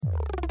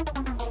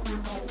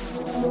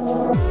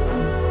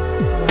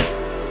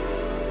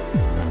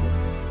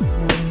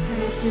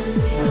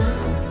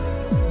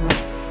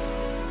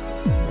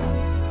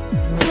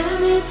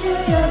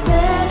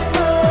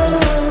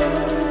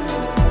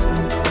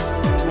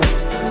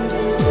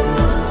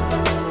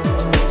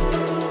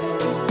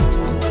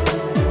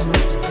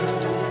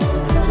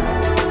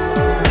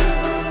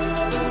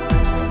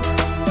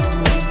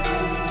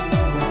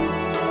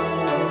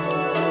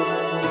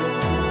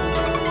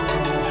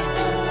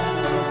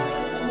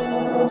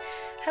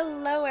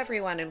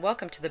And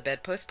welcome to the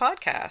Bedpost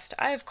Podcast.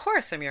 I, of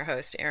course, am your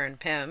host, Erin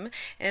Pym,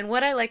 and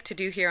what I like to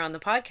do here on the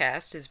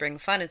podcast is bring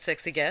fun and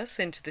sexy guests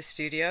into the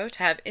studio to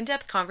have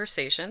in-depth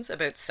conversations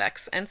about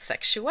sex and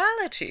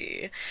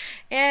sexuality.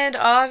 And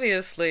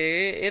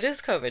obviously, it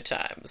is COVID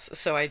times,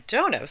 so I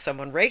don't have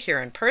someone right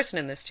here in person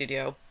in the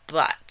studio,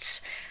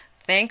 but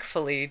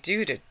thankfully,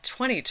 due to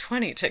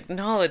 2020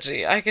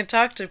 technology, I can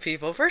talk to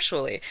people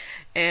virtually,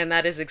 and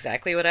that is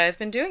exactly what I've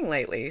been doing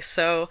lately.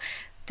 So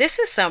this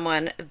is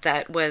someone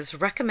that was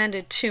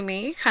recommended to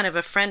me, kind of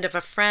a friend of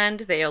a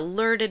friend. They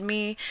alerted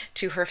me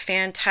to her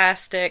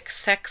fantastic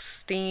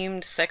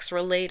sex-themed,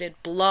 sex-related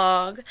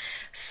blog.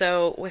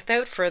 So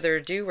without further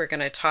ado, we're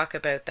going to talk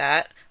about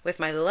that with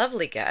my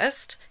lovely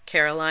guest,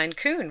 Caroline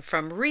Coon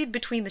from Read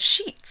Between the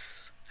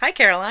Sheets. Hi,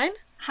 Caroline.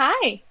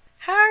 Hi.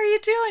 How are you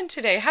doing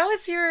today?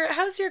 How's your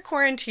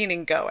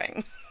quarantining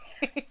going?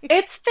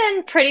 It's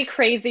been pretty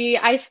crazy.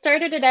 I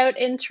started it out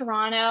in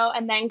Toronto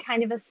and then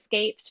kind of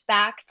escaped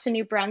back to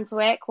New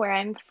Brunswick, where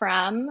I'm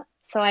from.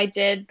 So I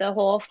did the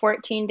whole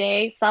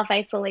 14-day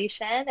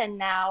self-isolation, and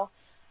now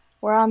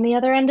we're on the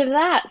other end of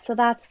that. So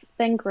that's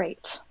been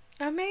great.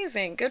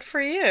 Amazing. Good for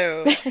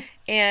you.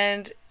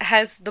 And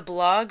has the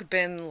blog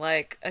been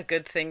like a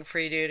good thing for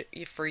you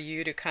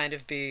to kind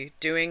of be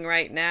doing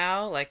right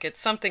now? Like it's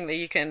something that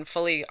you can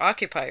fully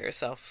occupy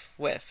yourself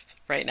with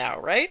right now,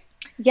 right?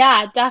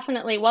 Yeah,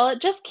 definitely. Well,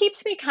 it just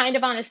keeps me kind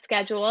of on a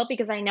schedule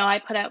because I know I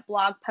put out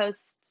blog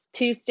posts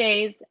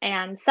Tuesdays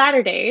and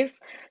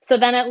Saturdays. So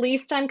then at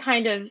least I'm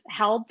kind of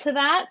held to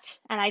that,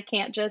 and I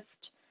can't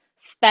just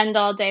spend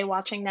all day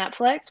watching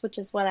Netflix, which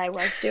is what I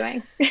was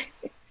doing.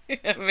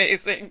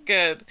 Amazing.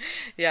 Good.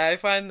 Yeah, I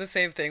find the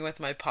same thing with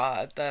my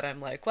pod, that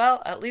I'm like,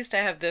 well, at least I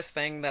have this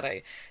thing that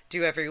I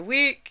do every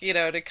week,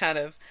 to kind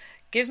of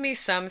give me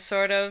some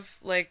sort of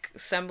like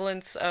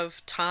semblance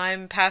of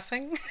time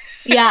passing.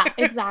 Yeah,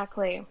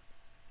 exactly.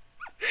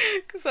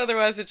 Because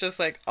otherwise it just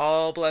like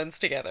all blends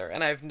together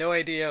and I have no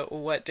idea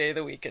what day of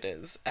the week it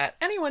is at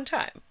any one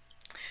time.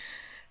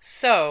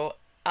 So,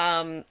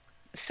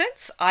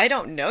 since I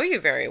don't know you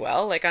very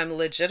well, like I'm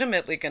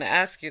legitimately going to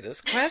ask you this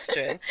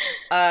question,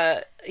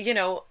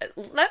 give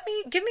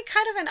me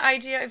kind of an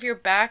idea of your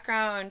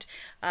background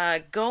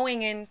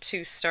going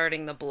into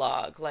starting the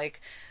blog.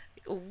 Like,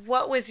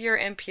 what was your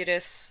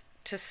impetus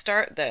to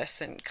start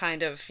this, and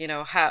kind of,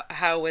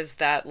 how was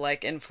that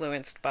like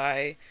influenced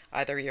by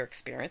either your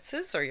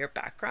experiences or your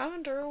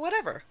background or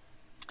whatever?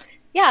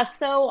 Yeah,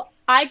 so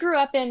I grew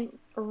up in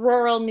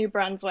rural New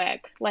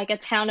Brunswick, like a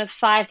town of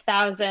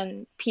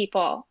 5,000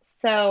 people.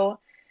 So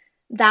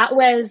that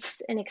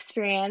was an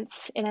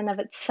experience in and of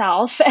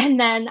itself. And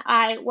then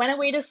I went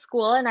away to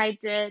school and I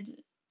did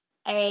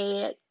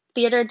a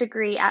theater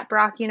degree at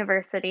Brock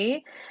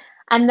University.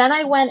 And then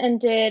I went and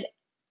did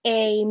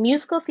a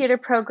musical theater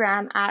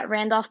program at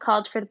Randolph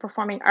College for the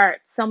Performing Arts.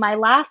 So my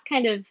last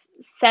kind of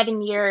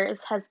 7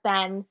 years has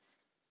been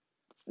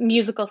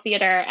musical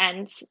theater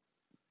and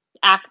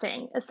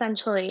acting,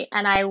 essentially.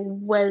 And I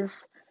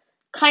was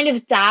kind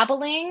of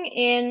dabbling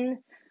in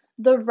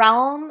the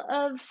realm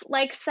of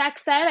like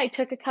sex ed. I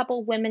took a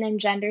couple women and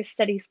gender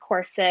studies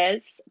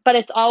courses, but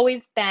it's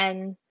always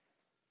been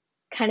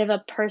kind of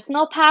a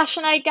personal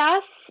passion, I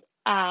guess,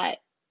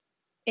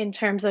 in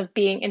terms of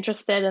being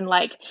interested in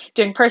like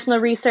doing personal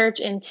research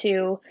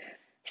into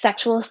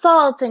sexual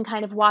assault and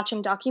kind of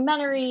watching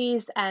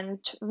documentaries and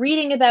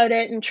reading about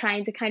it and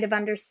trying to kind of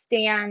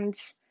understand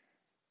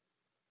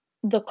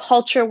the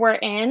culture we're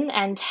in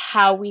and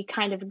how we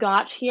kind of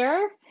got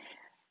here.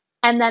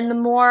 And then the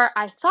more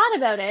I thought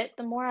about it,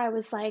 the more I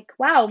was like,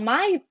 wow,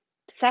 my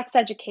sex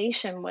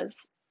education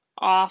was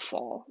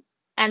awful.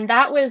 And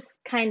that was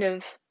kind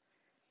of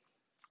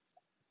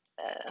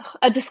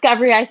a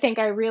discovery I think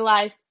I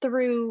realized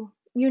through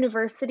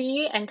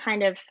university and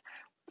kind of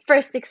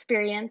first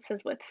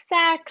experiences with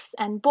sex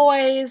and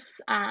boys.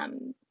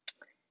 And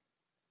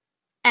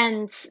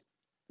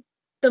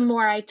the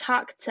more I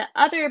talked to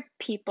other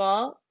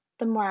people,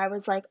 the more I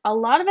was like, a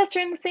lot of us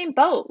are in the same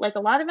boat. Like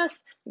a lot of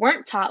us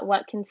weren't taught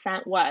what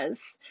consent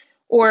was,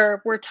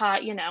 or were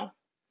taught,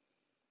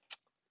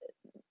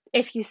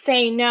 if you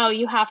say no,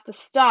 you have to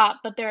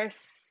stop, but there's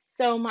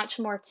so much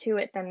more to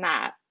it than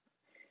that.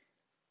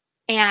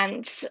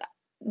 And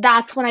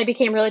that's when I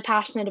became really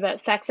passionate about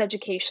sex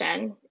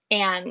education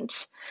and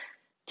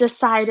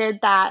decided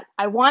that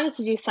I wanted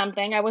to do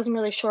something. I wasn't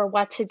really sure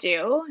what to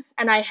do.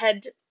 And I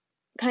had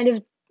kind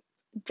of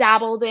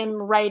dabbled in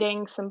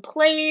writing some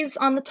plays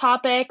on the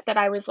topic that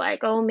I was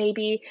like, oh,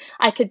 maybe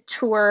I could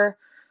tour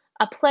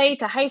a play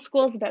to high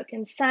schools about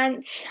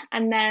consent.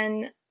 And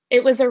then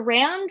it was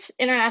around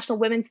International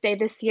Women's Day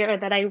this year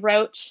that I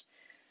wrote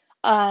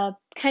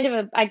kind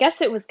of I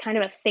guess it was kind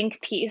of a think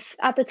piece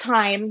at the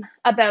time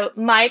about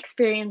my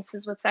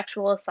experiences with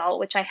sexual assault,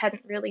 which I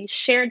hadn't really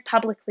shared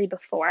publicly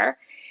before.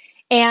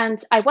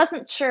 And I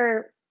wasn't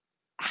sure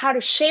how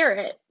to share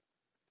it.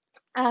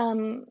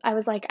 I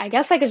was like, I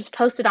guess I could just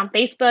post it on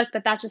Facebook,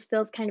 but that just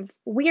feels kind of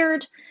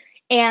weird.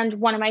 And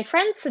one of my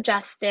friends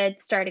suggested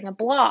starting a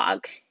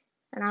blog.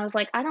 And I was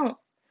like, I don't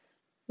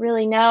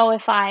really know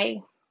if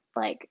I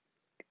like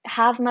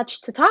have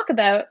much to talk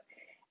about.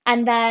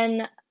 And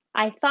then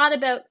I thought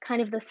about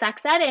kind of the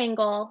sex ed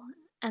angle,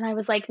 and I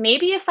was like,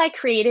 maybe if I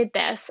created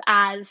this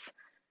as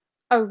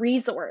a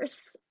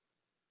resource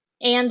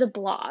and a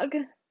blog,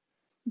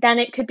 then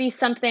it could be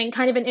something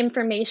kind of an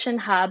information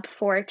hub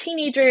for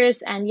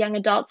teenagers and young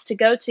adults to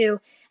go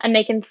to, and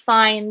they can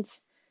find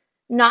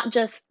not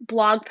just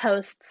blog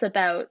posts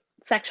about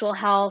sexual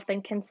health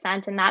and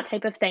consent and that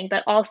type of thing,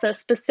 but also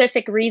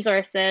specific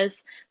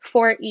resources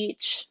for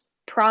each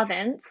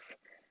province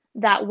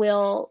that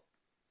will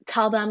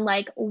tell them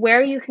like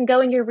where you can go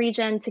in your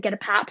region to get a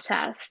pap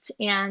test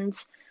and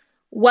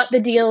what the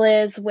deal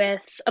is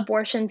with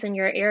abortions in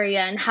your area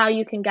and how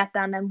you can get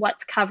them and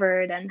what's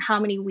covered and how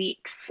many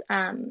weeks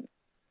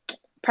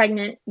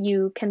pregnant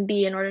you can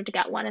be in order to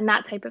get one and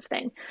that type of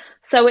thing.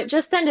 So it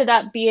just ended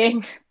up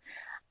being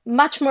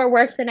much more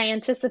work than I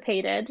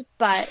anticipated,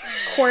 but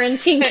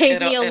quarantine gave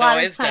me a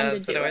lot of time to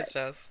do it. It always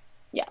does.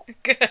 Yeah.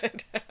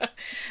 Good.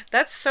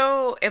 That's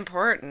so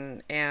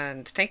important.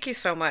 And thank you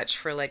so much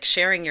for like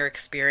sharing your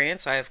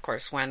experience. I of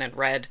course went and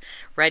read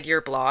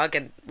your blog,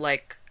 and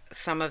like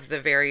some of the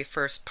very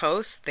first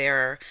posts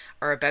there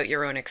are about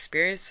your own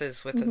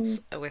experiences with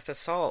with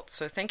assault.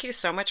 So thank you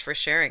so much for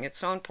sharing. It's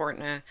so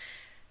important to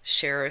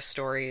share our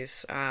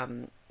stories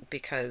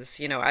because,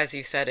 you know, as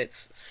you said,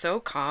 it's so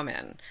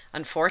common.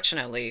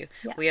 Unfortunately,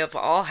 we have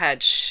all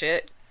had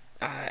shit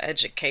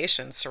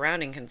education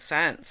surrounding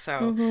consent.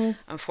 So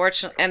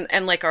unfortunately,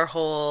 and like our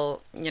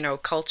whole, you know,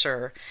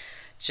 culture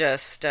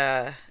just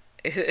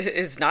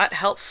is not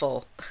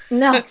helpful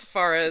as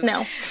far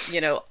as,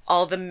 you know,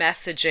 all the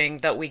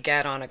messaging that we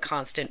get on a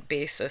constant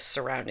basis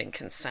surrounding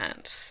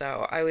consent.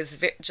 So I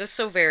was just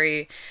so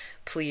very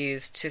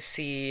pleased to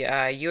see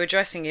you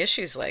addressing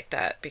issues like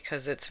that,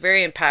 because it's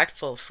very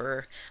impactful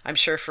for, I'm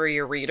sure, for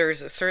your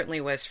readers. It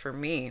certainly was for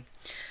me.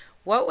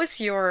 What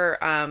was your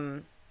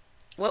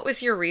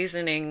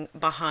reasoning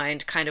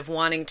behind kind of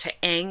wanting to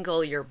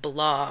angle your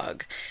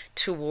blog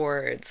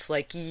towards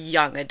like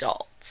young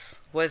adults?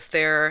 Was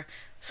there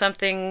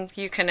something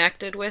you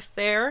connected with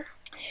there?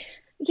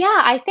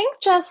 Yeah, I think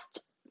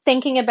just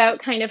thinking about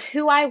kind of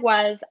who I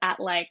was at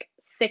like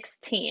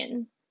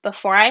 16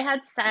 before I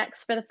had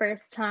sex for the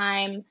first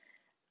time.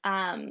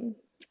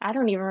 I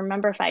don't even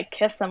remember if I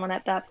kissed someone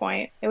at that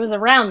point. It was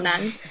around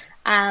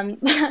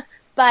then.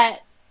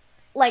 But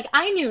like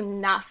I knew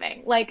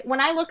nothing. Like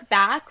when I look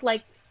back,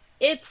 like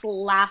it's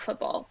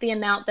laughable the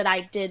amount that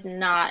I did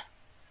not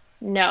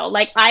know.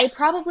 Like I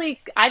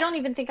don't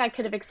even think I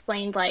could have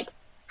explained like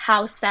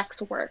how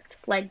sex worked,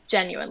 like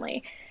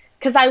genuinely.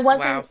 Because I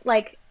wasn't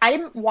like, I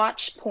didn't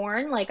watch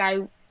porn. Like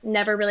I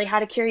never really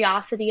had a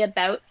curiosity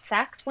about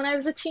sex when I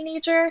was a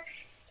teenager.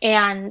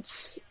 And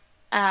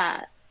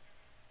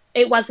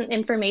it wasn't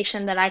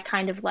information that I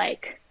kind of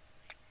like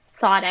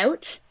sought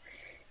out.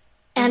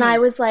 And I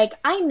was like,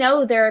 I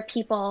know there are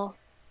people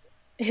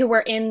who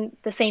were in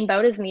the same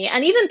boat as me,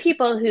 and even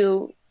people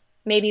who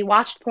maybe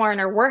watched porn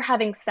or were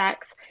having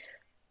sex.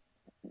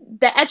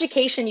 The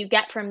education you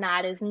get from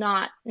that is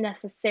not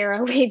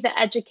necessarily the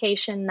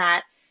education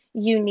that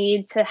you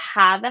need to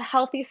have a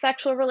healthy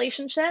sexual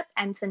relationship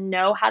and to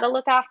know how to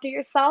look after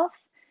yourself.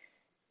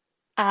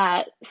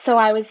 So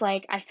I was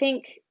like, I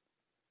think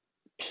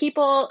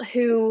people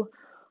who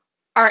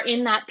are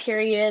in that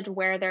period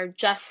where they're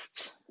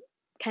just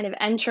kind of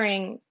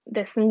entering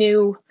this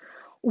new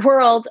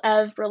world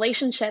of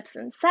relationships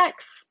and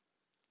sex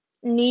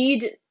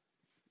need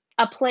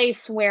a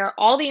place where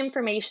all the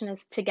information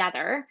is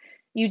together.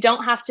 You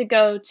don't have to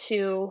go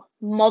to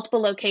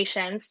multiple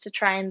locations to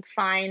try and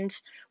find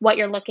what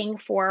you're looking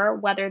for,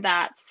 whether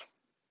that's,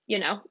 you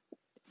know,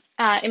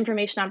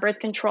 information on birth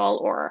control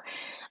or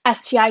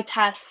STI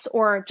tests,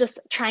 or just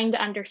trying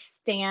to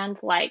understand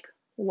like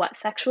what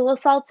sexual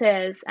assault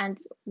is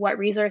and what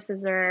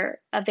resources are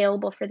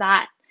available for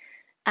that.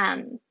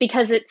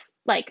 Because it's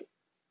like,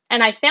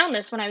 and I found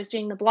this when I was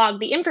doing the blog,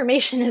 the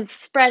information is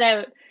spread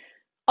out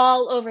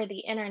all over the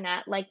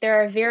internet. Like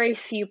there are very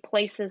few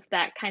places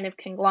that kind of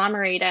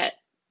conglomerate it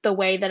the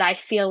way that I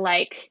feel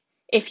like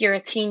if you're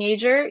a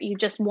teenager, you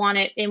just want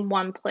it in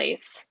one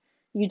place.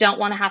 You don't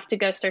want to have to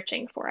go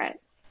searching for it.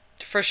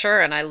 For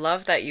sure. And I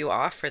love that you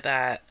offer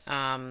that.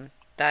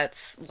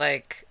 That's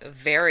like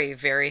very,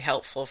 very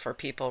helpful for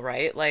people,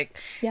 right? Like,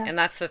 and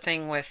that's the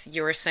thing with,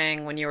 you were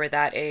saying when you were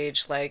that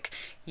age, like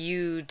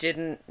you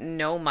didn't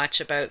know much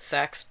about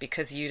sex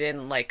because you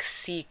didn't like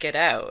seek it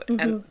out.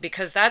 And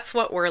because that's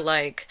what we're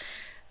like,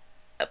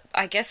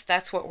 I guess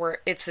that's what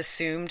it's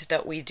assumed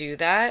that we do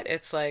that.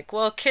 It's like,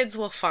 well, kids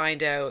will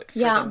find out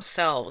for Yeah.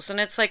 themselves. And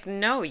it's like,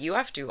 no, you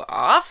have to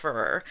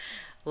offer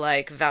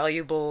like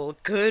valuable,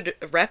 good,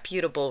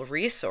 reputable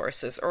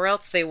resources, or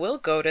else they will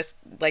go to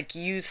like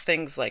use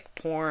things like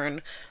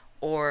porn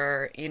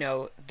or,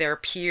 their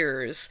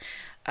peers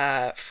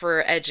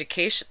for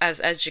education as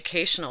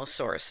educational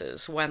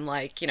sources when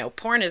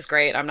porn is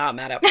great. I'm not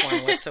mad at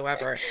porn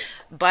whatsoever,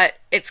 but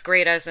it's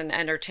great as an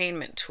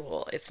entertainment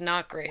tool. It's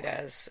not great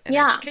as an Yeah,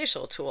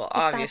 educational tool,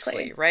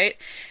 obviously, exactly. right?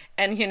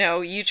 And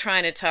you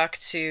trying to talk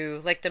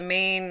to like the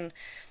main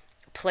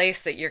place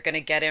that you're going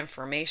to get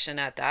information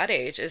at that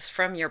age is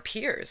from your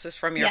peers, is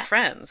from your Yeah.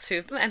 friends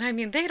and I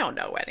mean, they don't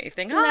know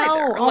anything No,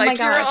 either. oh my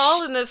Like you're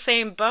all gosh. in the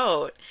same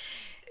boat.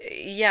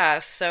 Yeah,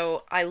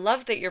 so I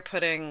love that you're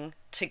putting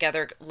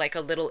together like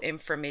a little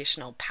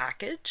informational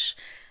package.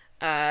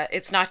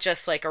 It's not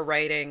just like a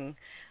writing,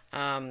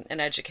 an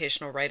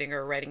educational writing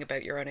or writing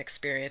about your own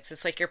experience.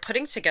 It's like you're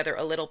putting together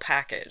a little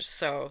package.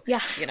 So,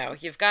 Yeah.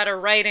 you've got a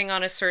writing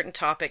on a certain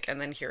topic,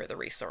 and then here are the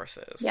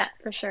resources. Yeah,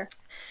 for sure.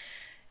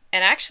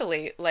 And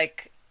actually,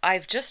 like,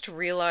 I've just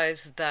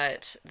realized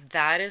that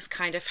that is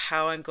kind of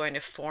how I'm going to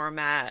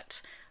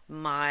format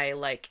my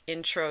like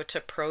intro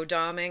to pro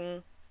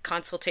doming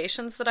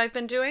consultations that I've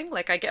been doing.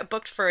 Like I get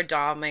booked for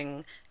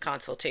doming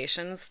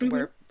consultations Hmm.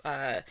 where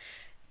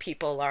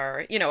people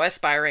are,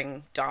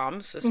 aspiring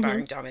doms, Hmm.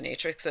 aspiring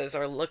dominatrixes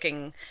are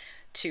looking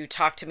to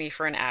talk to me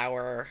for an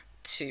hour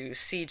to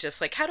see just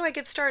like how do I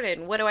get started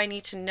and what do I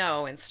need to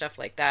know and stuff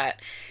like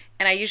that.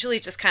 And I usually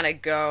just kind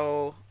of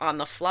go on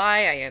the fly.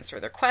 I answer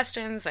their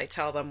questions. I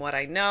tell them what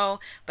I know.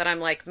 But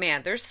I'm like,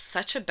 man, there's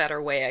such a better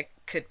way I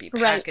could be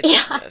Right.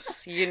 packaging Yeah.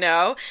 this, you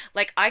know?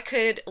 Like, I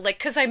could, like,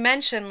 because I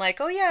mentioned,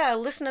 like, oh, yeah,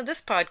 listen to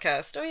this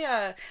podcast. Oh,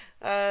 yeah,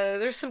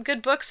 there's some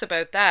good books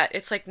about that.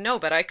 It's like, no,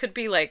 but I could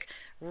be, like,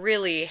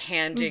 really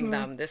handing Hmm.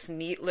 them this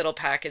neat little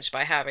package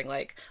by having,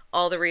 like,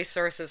 all the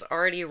resources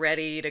already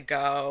ready to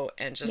go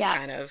and just Yeah.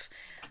 kind of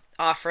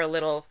offer a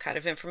little kind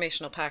of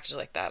informational package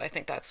like that. I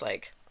think that's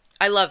like,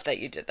 I love that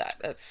you did that.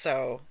 That's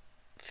so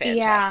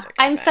Yeah, fantastic,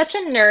 I I'm think. such a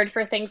nerd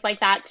for things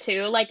like that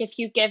too. Like if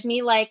you give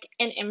me like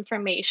an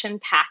information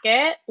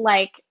packet,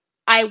 like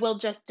I will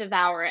just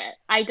devour it.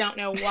 I don't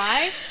know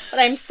why, but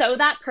I'm so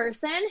that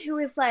person who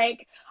is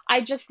like,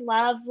 I just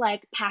love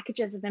like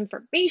packages of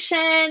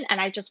information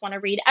and I just want to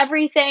read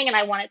everything and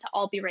I want it to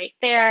all be right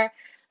there.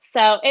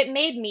 So it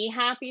made me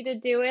happy to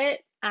do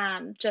it,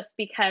 just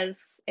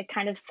because it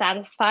kind of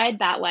satisfied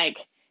that like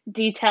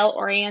detail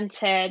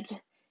oriented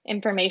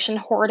information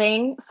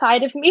hoarding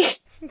side of me.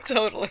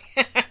 Totally.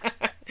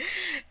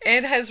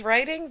 And has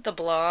writing the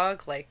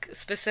blog, like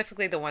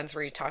specifically the ones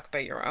where you talk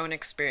about your own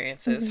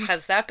experiences,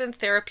 has that been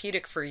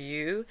therapeutic for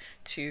you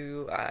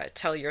to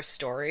tell your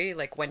story,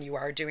 like when you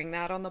are doing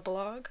that on the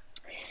blog?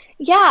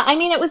 Yeah, I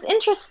mean, it was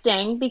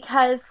interesting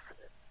because,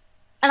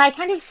 and I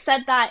kind of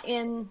said that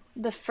in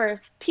the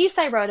first piece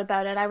I wrote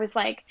about it. I was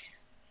like,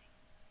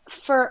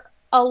 for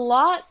a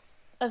lot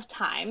of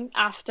time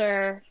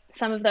after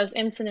some of those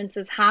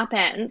incidences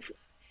happened,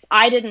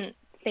 I didn't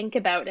think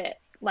about it.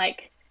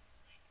 Like,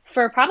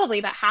 for probably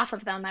about half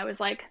of them, I was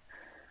like,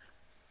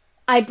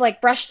 I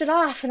like brushed it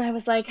off and I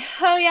was like,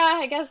 oh yeah,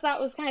 I guess that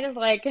was kind of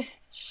like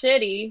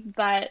shitty,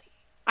 but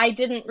I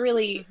didn't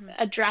really Hmm.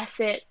 address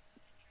it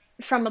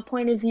from a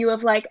point of view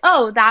of like,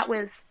 oh, that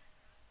was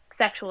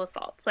sexual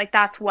assault. Like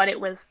that's what it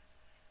was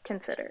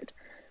considered.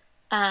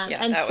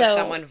 Yeah, And that was so,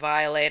 someone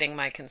violating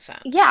my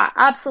consent. yeah,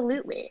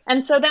 absolutely.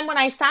 And so then when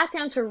I sat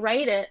down to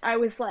write it, I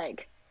was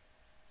like,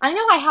 I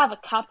know I have a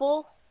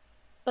couple,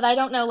 but I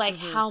don't know like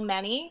Hmm. how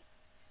many.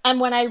 And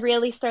when I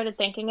really started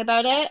thinking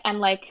about it and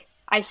like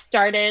I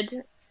started,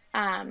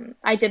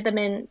 I did them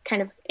in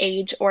kind of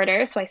age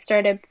order. So I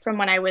started from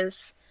when I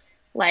was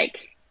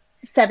like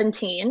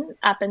 17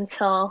 up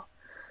until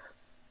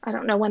I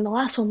don't know when the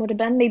last one would have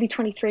been, maybe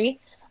 23.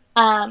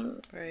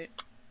 Um, Right.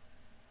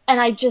 and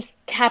I just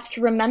kept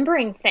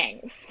remembering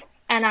things.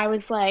 And I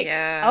was like,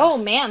 Yeah. oh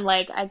man,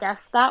 like, I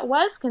guess that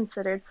was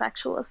considered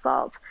sexual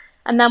assault.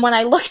 And then when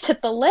I looked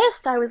at the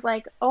list, I was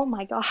like, oh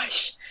my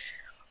gosh,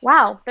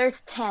 wow,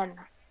 there's 10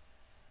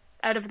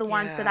 out of the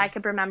ones that Yeah. I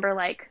could remember,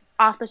 like,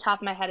 off the top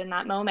of my head in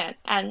that moment.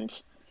 And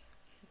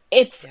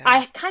it's, Yeah.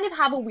 I kind of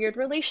have a weird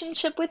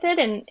relationship with it,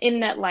 and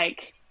in that,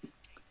 like,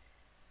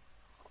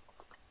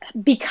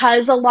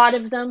 because a lot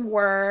of them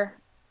were,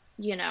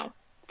 you know,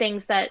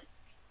 things that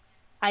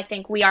I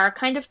think we are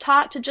kind of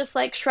taught to just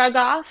like shrug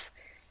off.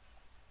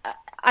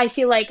 I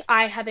feel like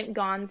I haven't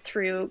gone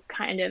through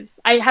kind of,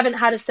 I haven't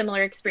had a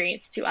similar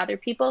experience to other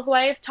people who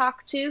I have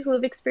talked to who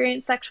have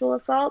experienced sexual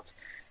assault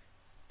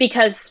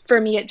because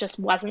for me it just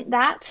wasn't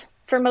that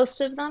for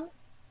most of them.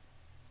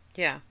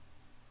 Yeah.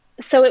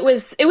 So it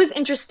was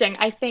interesting.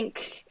 I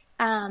think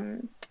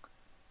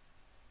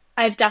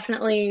I've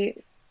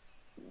definitely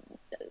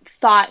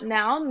thought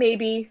now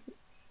maybe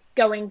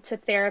going to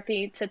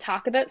therapy to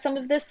talk about some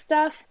of this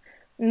stuff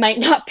might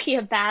not be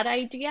a bad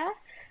idea.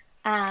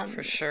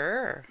 For Um,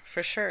 sure.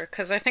 For sure.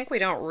 Because I think we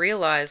don't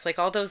realize, like,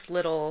 all those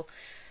little,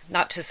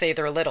 not to say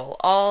they're little,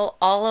 all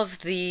of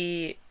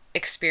the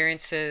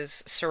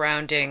experiences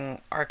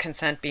surrounding our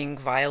consent being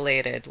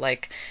violated,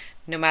 like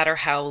no matter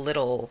how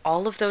little,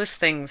 all of those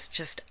things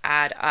just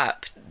add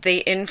up. They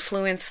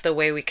influence the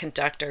way we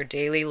conduct our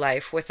daily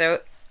life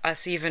without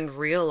us even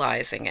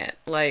realizing it.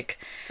 Like,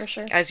 For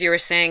sure. as you were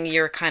saying,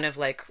 you're kind of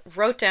like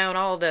wrote down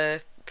all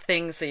the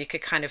things that you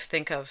could kind of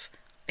think of,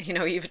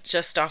 even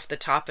just off the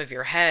top of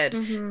your head,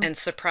 and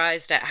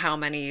surprised at how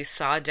many you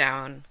saw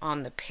down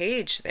on the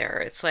page there.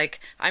 It's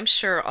like, I'm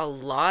sure a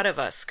lot of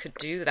us could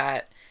do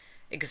that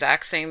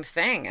exact same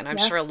thing. And I'm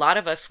sure a lot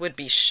of us would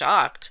be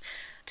shocked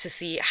to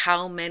see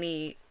how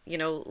many,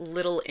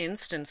 little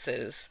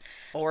instances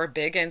or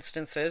big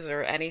instances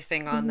or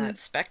anything on that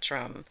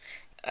spectrum,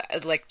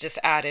 like just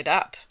added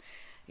up.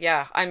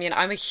 Yeah. I mean,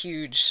 I'm a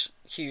huge,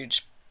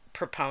 huge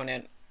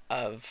proponent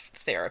of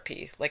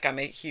therapy. Like I'm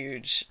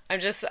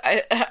just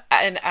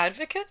an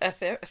advocate, a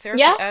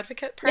therapy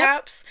advocate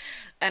perhaps.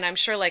 And I'm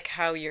sure like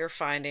how you're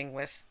finding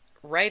with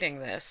writing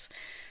this,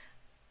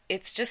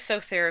 it's just so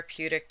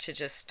therapeutic to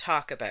just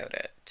talk about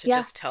it, to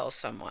just tell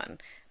someone.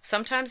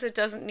 Sometimes it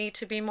doesn't need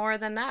to be more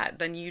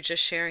than you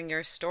just sharing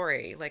your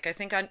story. Like I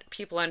think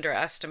people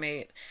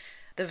underestimate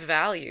the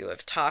value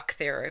of talk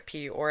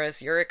therapy, or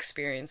as you're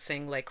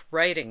experiencing, like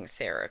writing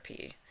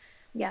therapy.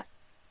 Yeah,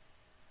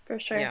 for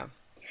sure.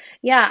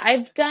 Yeah,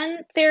 I've done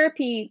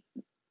therapy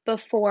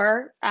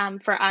before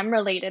for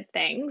unrelated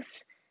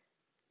things.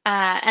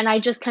 And I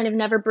just kind of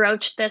never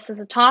broached this as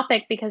a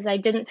topic because I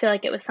didn't feel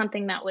like it was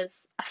something that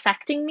was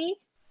affecting me.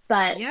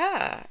 But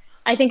Yeah.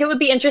 I think it would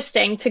be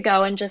interesting to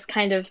go and just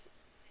kind of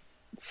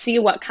see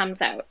what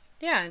comes out.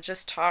 Yeah, and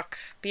just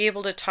be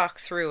able to talk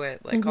through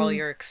it, like all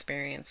your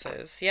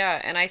experiences. Yeah,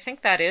 and I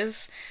think that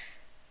is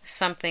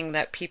something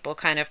that people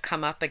kind of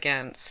come up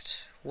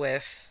against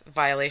with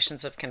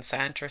violations of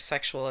consent or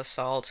sexual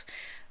assault.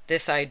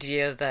 This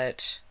idea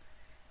that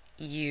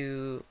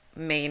you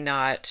may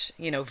not,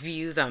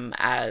 view them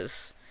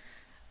as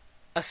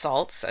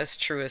assaults, as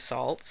true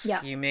assaults.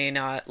 Yeah. You may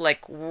not,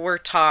 like we're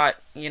taught,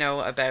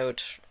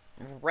 about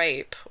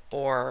rape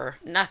or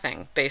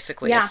nothing,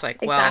 basically. Yeah, it's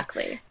like, well,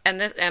 exactly.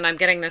 and I'm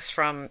getting this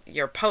from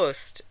your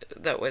post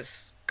that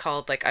was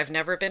called like I've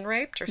never been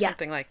raped or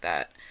something like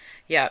that.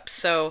 Yeah.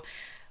 So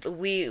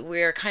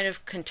we're kind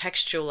of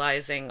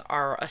contextualizing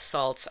our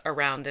assaults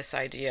around this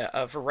idea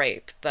of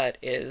rape that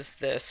is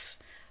this,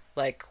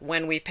 like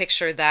when we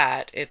picture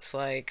that, it's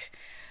like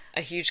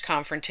a huge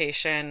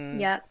confrontation,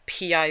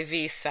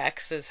 PIV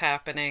sex is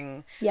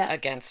happening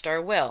against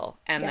our will.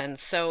 And then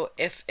so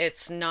if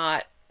it's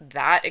not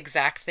that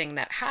exact thing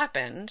that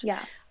happened,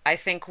 I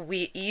think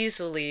we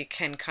easily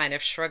can kind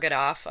of shrug it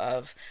off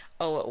of,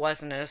 oh, it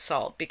wasn't an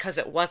assault because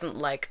it wasn't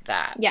like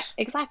that. Yeah,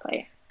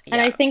 exactly. And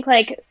I think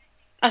like,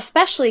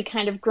 especially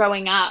kind of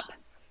growing up,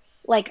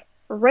 like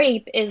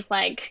rape is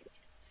like,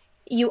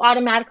 you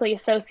automatically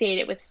associate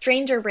it with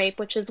stranger rape,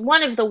 which is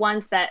one of the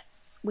ones that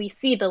we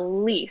see the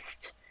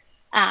least.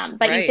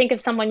 But you think of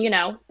someone,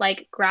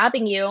 like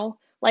grabbing you,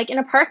 like in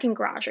a parking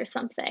garage or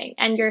something,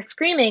 and you're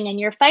screaming and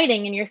you're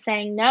fighting and you're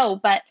saying no.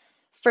 But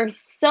for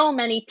so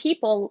many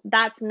people,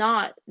 that's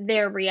not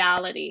their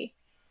reality.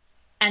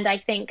 And I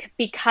think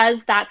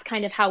because that's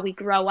kind of how we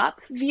grow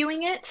up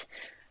viewing it,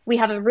 we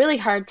have a really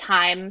hard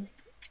time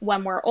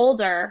when we're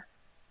older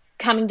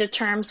coming to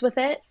terms with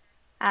it,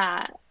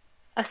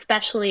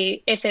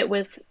 especially if it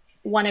was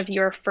one of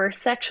your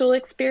first sexual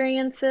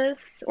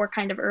experiences or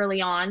kind of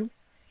early on.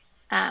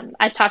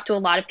 I've talked to a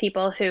lot of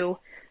people who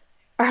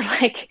are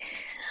like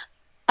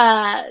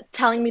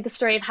telling me the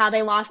story of how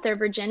they lost their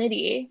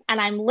virginity,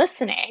 and I'm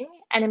listening,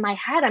 and in my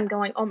head I'm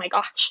going, oh my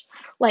gosh,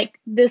 like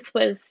this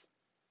was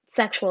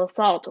sexual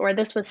assault or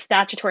this was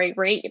statutory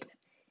rape.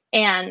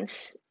 And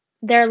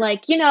they're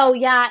like,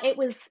 it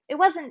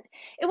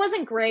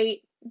wasn't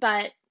great,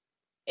 but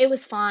it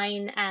was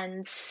fine.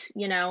 And,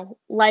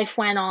 life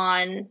went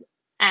on.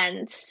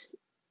 And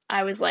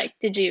I was like,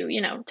 did you,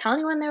 tell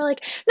anyone? They were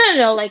like,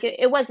 no, like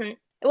it wasn't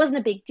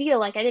a big deal.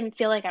 Like I didn't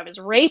feel like I was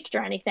raped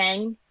or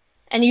anything.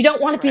 And you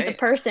don't want to be the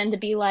person to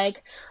be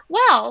like,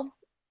 well,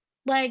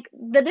 like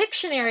the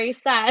dictionary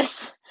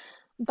says,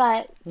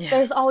 but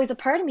there's always a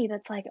part of me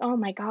that's like, oh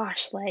my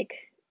gosh, like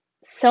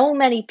so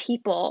many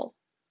people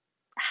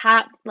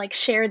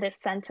share this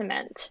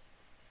sentiment,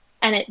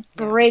 and it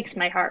breaks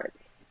my heart.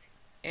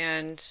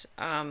 And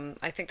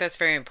I think that's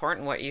very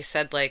important what you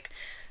said, like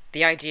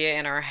the idea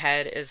in our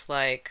head is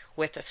like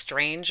with a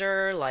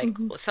stranger, like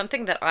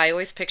something that I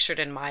always pictured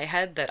in my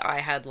head that I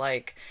had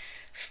like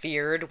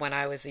feared when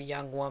I was a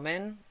young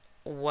woman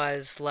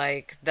was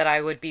like that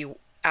I would be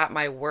at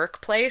my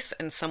workplace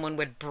and someone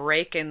would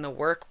break in the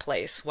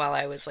workplace while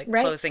I was like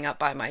closing up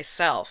by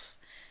myself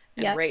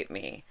and rape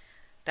me.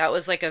 That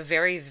was like a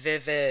very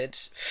vivid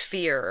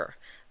fear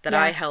that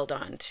I held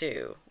on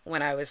to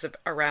when I was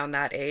around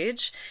that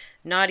age,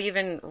 not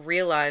even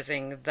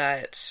realizing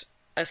that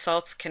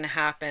assaults can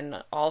happen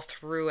all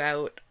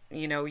throughout,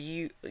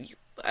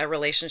 a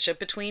relationship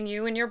between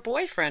you and your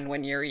boyfriend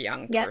when you're a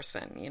young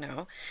person,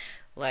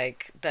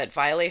 like that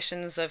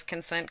violations of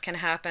consent can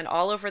happen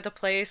all over the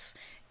place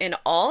in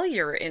all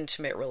your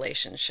intimate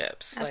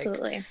relationships.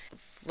 Absolutely.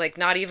 Like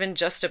not even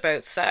just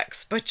about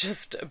sex, but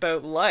just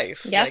about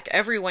life. Yeah. Like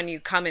everyone you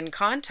come in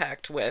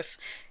contact with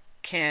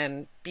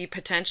can be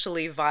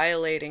potentially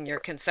violating your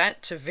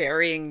consent to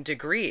varying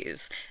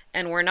degrees.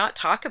 And we're not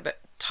taught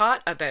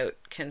about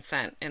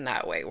consent in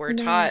that way. We're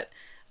taught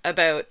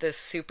about this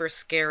super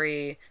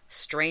scary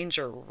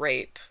stranger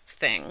rape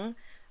thing.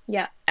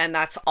 Yeah. And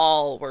that's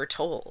all we're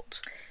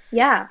told.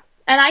 Yeah.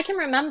 And I can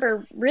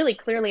remember really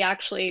clearly,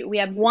 actually, we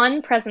had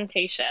one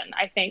presentation,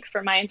 I think,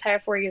 for my entire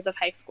 4 years of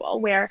high school,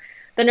 where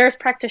the nurse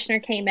practitioner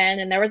came in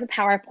and there was a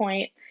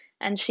PowerPoint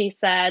and she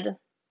said,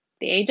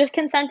 the age of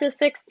consent is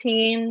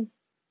 16.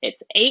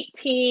 It's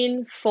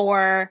 18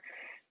 for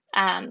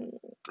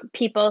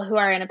people who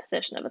are in a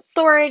position of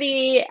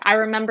authority. I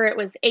remember it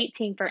was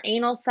 18 for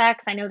anal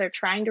sex. I know they're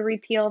trying to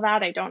repeal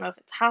that. I don't know if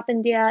it's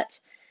happened yet.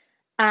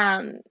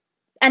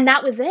 And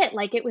that was it.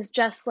 Like, it was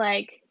just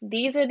like,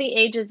 these are the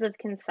ages of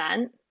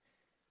consent.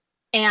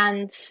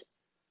 And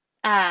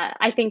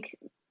I think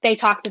they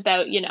talked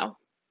about,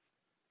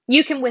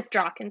 you can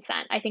withdraw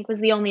consent, I think was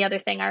the only other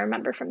thing I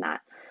remember from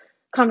that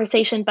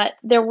conversation. But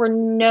there were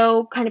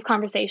no kind of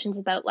conversations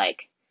about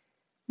like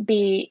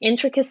the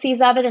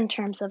intricacies of it in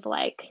terms of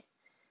like,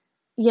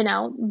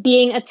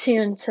 being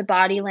attuned to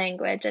body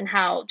language and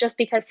how just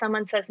because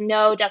someone says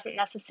no doesn't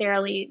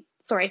necessarily,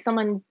 if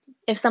someone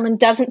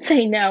doesn't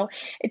say no,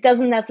 it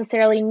doesn't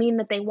necessarily mean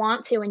that they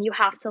want to. And you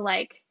have to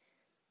like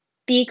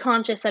be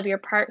conscious of your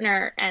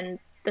partner and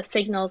the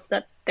signals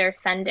that they're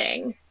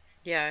sending.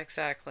 Yeah,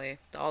 exactly.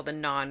 All the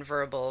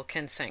nonverbal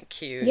consent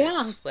cues.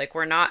 Yeah. Like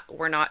we're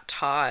not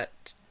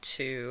taught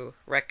to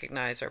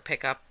recognize or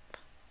pick up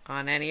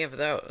on any of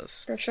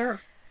those. For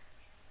sure.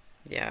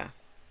 Yeah.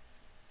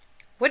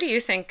 What do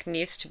you think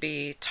needs to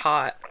be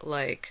taught,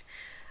 like,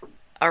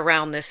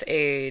 around this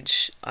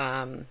age,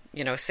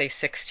 say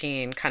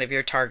 16, kind of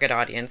your target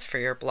audience for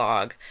your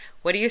blog?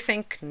 What do you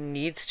think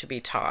needs to be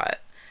taught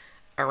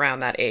around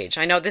that age?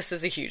 I know this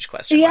is a huge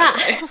question, by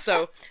the way,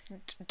 so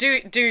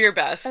do your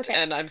best, okay.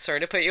 And I'm sorry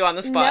to put you on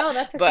the spot. No,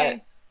 that's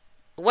okay.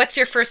 But what's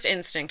your first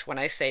instinct when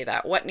I say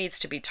that? What needs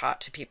to be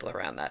taught to people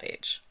around that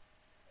age?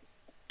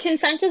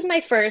 Consent is my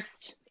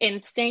first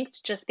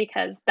instinct, just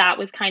because that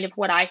was kind of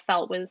what I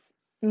felt was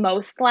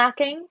most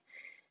lacking.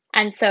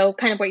 And so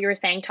kind of what you were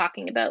saying,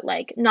 talking about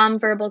like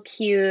nonverbal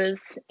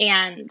cues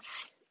and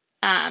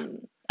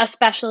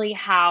especially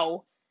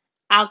how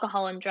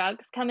alcohol and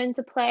drugs come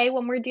into play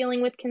when we're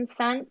dealing with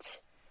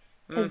consent,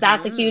 because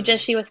that's a huge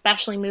issue,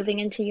 especially moving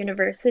into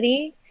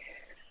university.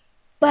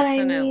 But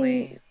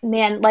definitely. I mean,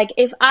 man, like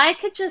if I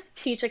could just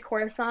teach a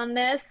course on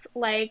this,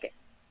 like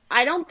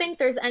I don't think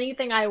there's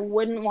anything I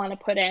wouldn't want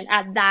to put in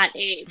at that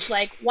age.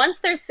 Like once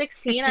they're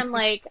 16, I'm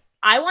like,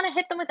 I want to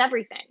hit them with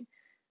everything.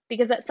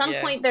 Because at some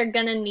point they're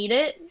going to need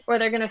it or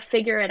they're going to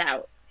figure it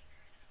out.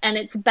 And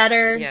it's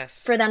better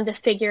for them to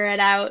figure it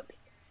out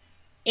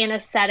in a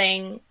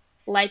setting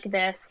like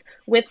this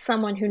with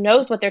someone who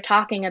knows what they're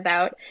talking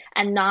about,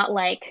 and not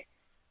like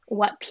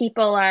what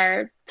people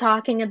are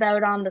talking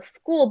about on the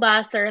school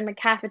bus or in the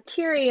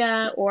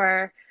cafeteria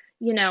or,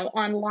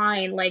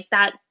 online. Like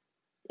that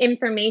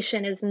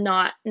information is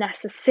not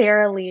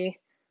necessarily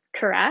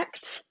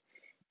correct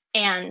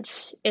and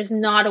is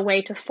not a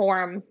way to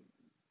form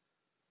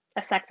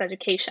a sex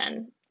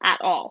education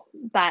at all.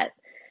 But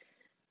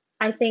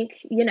I think,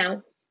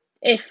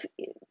 if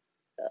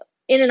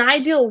in an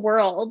ideal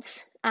world,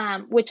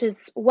 which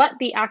is what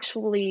the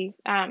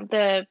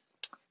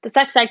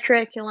sex ed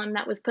curriculum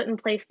that was put in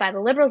place by the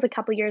Liberals a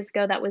couple years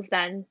ago that was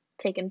then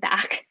taken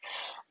back,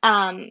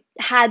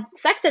 had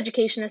sex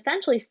education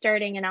essentially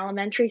starting in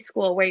elementary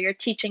school, where you're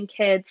teaching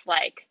kids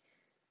like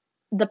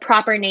the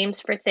proper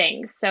names for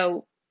things.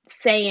 So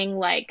saying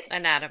like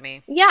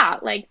anatomy,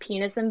 like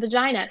penis and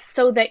vagina,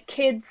 so that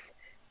kids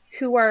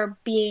who are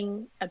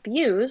being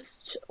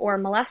abused or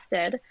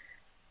molested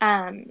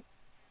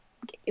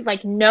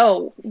like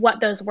know what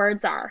those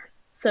words are,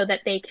 so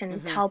that they can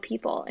tell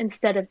people,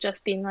 instead of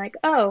just being like,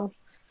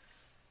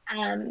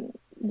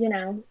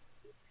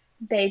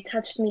 they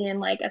touched me in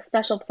like a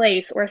special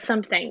place or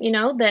something,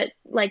 that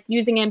like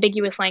using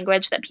ambiguous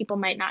language that people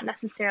might not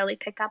necessarily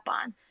pick up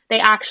on. They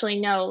actually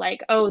know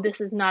like,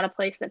 this is not a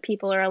place that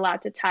people are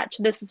allowed to touch.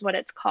 This is what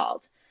it's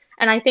called.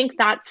 And I think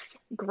that's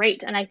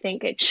great. And I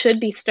think it should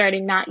be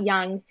starting that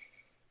young,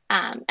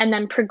 and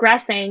then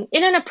progressing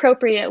in an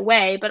appropriate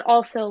way, but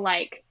also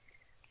like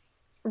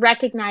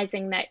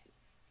recognizing that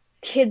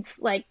kids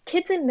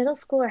in middle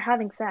school are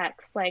having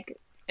sex. Like,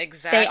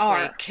 exactly. They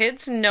are.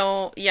 Kids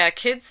know,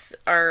 kids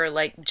are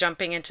like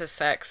jumping into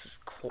sex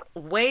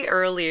way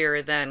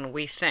earlier than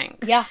we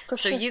think. Yeah, for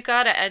sure. So you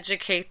got to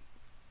educate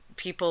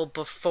people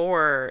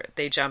before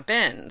they jump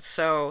in.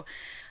 So,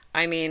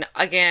 I mean,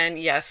 again,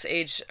 yes,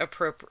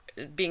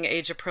 being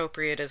age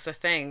appropriate is a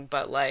thing,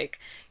 but like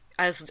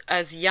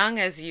as young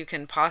as you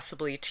can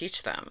possibly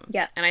teach them.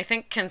 Yeah. And I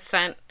think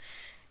consent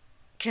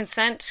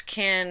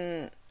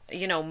can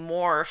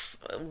morph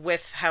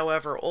with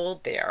however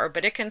old they are,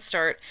 but it can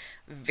start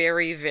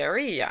very,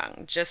 very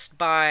young just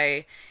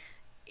by,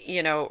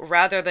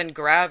 rather than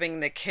grabbing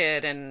the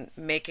kid and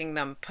making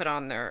them put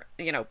on their,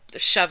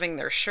 shoving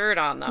their shirt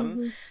on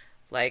them,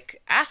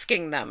 like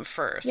asking them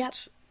first, Yep.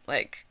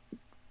 like,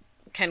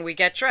 can we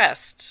get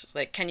dressed?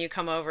 Like, can you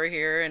come over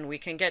here and we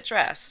can get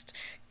dressed?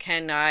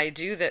 Can I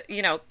do that?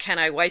 Can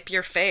I wipe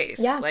your face?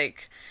 Yeah.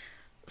 Like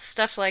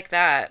stuff like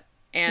that.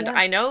 And Yeah.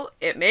 I know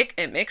it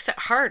makes it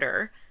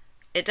harder.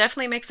 It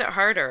definitely makes it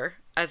harder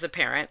as a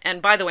parent.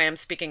 And by the way, I'm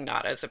speaking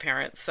not as a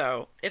parent.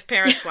 So if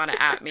parents want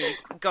to at me,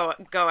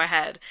 go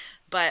ahead.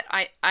 But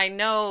I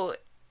know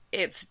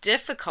it's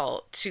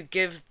difficult to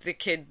give the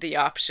kid the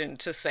option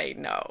to say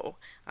no.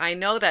 I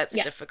know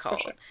that's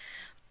difficult. For sure.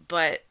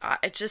 But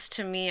it just,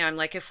 to me, I'm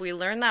like, if we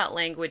learn that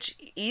language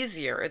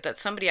easier, that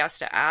somebody has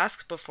to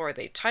ask before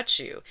they touch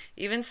you,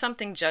 even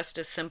something just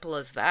as simple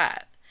as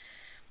that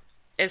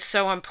is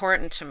so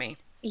important to me.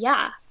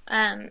 Yeah.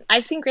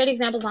 I've seen great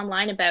examples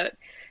online about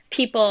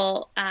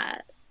people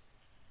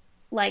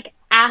like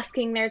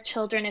asking their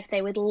children if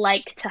they would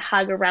like to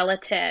hug a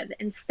relative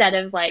instead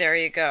of like There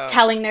you go.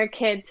 telling their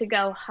kid to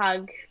go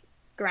hug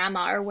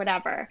grandma or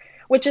whatever,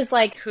 which is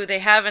like who they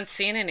haven't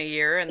seen in a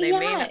year, and they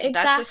may not,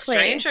 that's a exactly.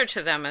 stranger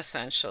to them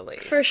essentially.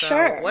 For so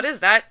sure. What does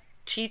that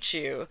teach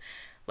you?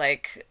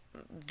 Like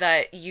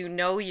that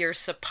you're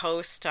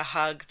supposed to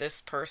hug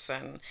this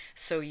person,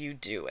 so you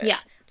do it. Yeah.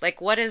 Like,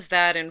 what is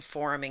that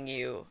informing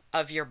you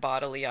of your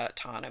bodily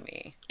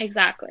autonomy?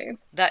 Exactly.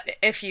 That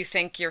if you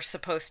think you're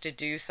supposed to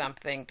do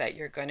something, that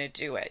you're going to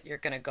do it. You're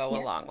going to go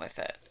along with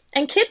it.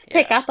 And kids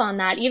pick up on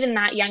that, even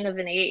that young of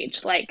an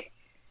age. Like,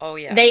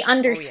 they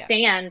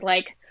understand,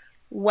 like,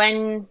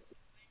 when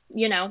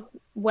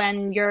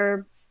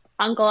your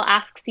uncle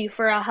asks you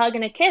for a hug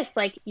and a kiss,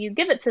 like, you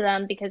give it to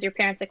them because your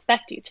parents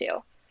expect you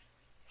to.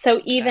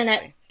 So even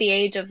at the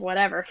age of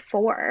whatever,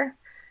 4,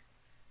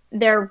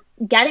 they're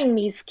getting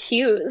these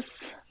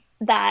cues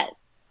that,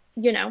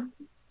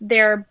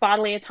 their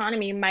bodily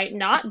autonomy might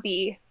not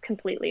be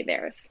completely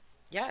theirs.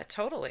 Yeah,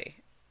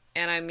 totally.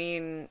 And I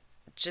mean,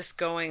 just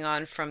going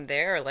on from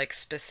there, like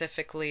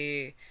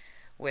specifically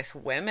with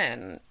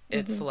women,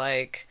 it's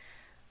like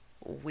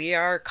we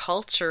are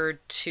cultured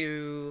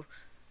to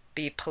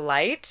be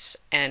polite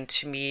and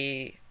to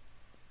be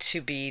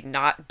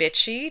not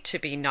bitchy, to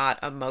be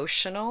not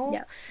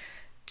emotional,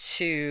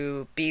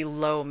 to be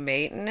low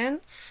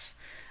maintenance.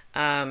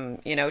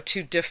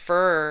 To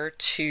defer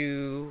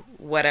to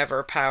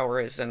whatever power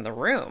is in the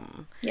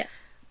room. Yeah.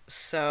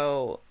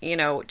 So,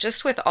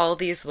 just with all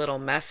these little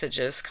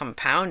messages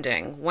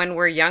compounding, when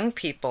we're young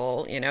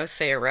people,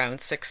 say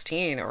around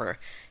 16 or,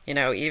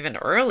 even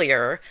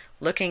earlier,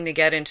 looking to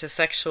get into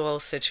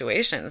sexual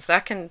situations,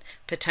 that can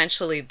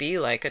potentially be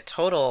like a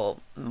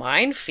total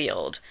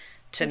minefield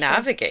to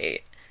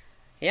navigate.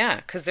 Yeah,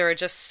 because there are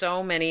just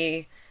so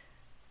many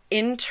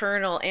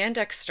internal and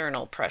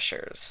external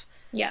pressures.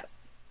 Yeah.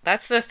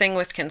 That's the thing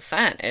with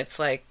consent. It's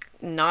like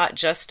not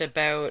just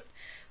about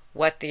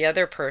what the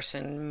other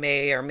person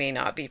may or may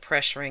not be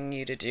pressuring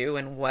you to do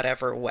in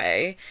whatever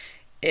way.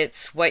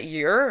 It's what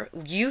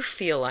you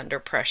feel under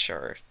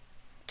pressure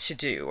to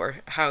do, or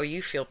how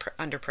you feel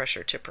under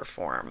pressure to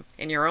perform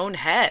in your own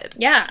head.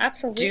 Yeah,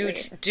 absolutely.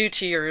 Due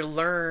to your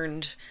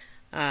learned,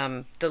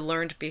 the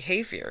learned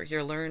behavior,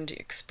 your learned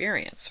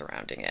experience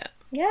surrounding it.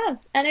 Yeah.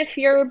 And if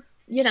you're,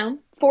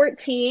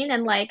 14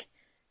 and like,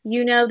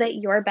 that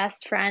your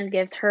best friend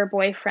gives her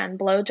boyfriend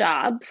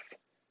blowjobs,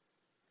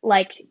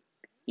 like,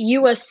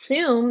 you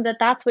assume that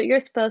that's what you're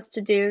supposed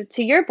to do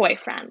to your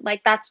boyfriend.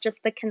 Like, that's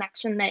just the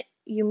connection that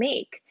you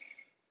make.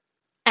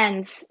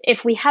 And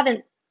if we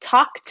haven't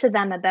talked to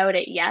them about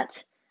it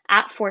yet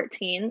at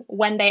 14,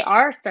 when they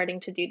are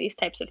starting to do these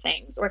types of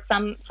things, or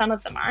some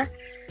of them are,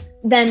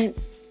 then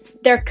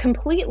they're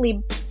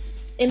completely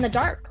in the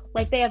dark.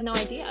 Like, they have no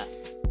idea.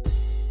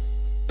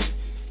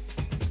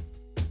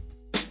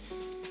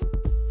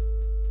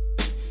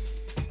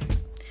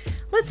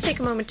 Let's take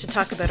a moment to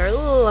talk about our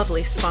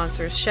lovely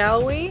sponsors,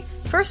 shall we?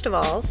 First of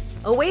all,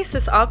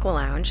 Oasis Aqua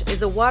Lounge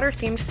is a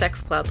water-themed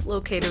sex club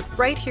located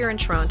right here in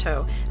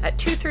Toronto at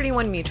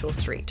 231 Mutual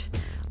Street.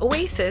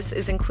 Oasis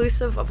is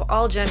inclusive of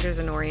all genders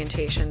and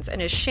orientations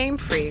and is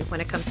shame-free when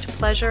it comes to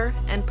pleasure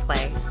and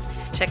play.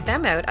 Check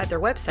them out at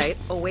their website,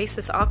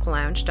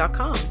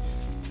 oasisaqualounge.com.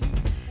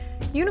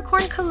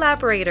 Unicorn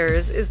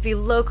Collaborators is the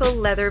local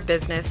leather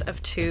business of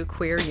 2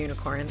 queer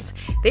unicorns.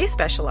 They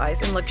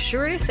specialize in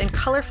luxurious and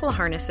colorful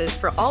harnesses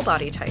for all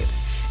body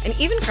types, and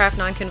even craft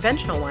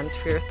non-conventional ones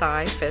for your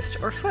thigh, fist,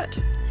 or foot.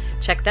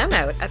 Check them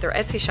out at their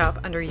Etsy shop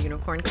under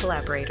Unicorn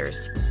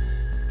Collaborators.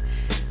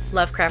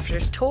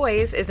 Lovecrafters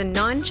Toys is a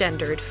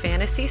non-gendered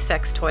fantasy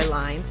sex toy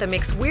line that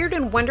makes weird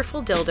and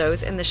wonderful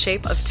dildos in the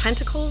shape of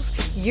tentacles,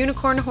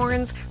 unicorn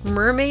horns,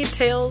 mermaid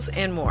tails,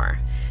 and more.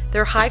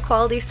 Their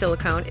high-quality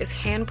silicone is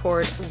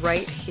hand-poured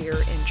right here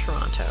in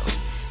Toronto.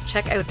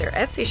 Check out their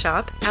Etsy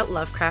shop at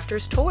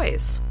Lovecrafters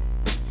Toys.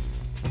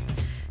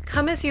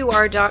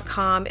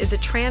 ComeAsYouAre.com is a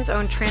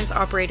trans-owned,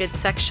 trans-operated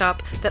sex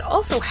shop that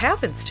also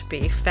happens to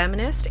be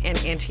feminist and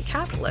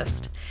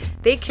anti-capitalist.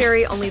 They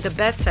carry only the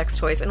best sex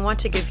toys and want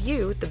to give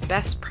you the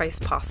best price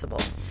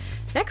possible.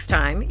 Next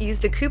time, use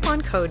the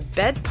coupon code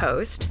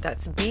BEDPOST,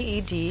 that's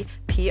BEDPOST,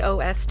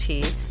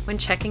 when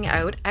checking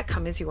out at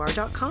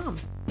ComeAsYouAre.com.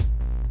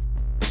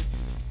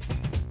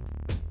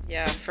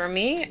 Yeah, for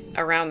me,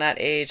 around that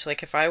age,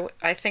 like if I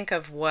think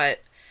of what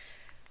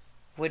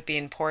would be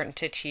important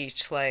to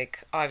teach,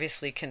 like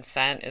obviously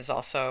consent is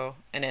also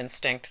an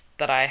instinct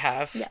that I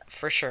have, yeah,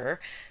 for sure.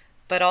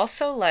 But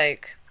also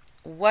like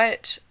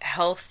what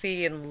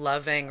healthy and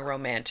loving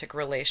romantic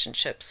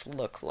relationships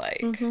look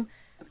like. Mm-hmm.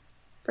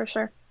 For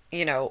sure.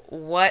 You know,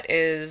 what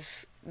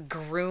is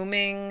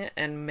grooming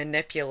and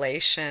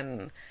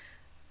manipulation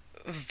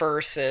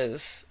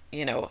versus,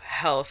 you know,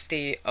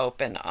 healthy,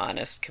 open,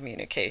 honest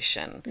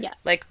communication. Yeah.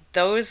 Like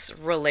those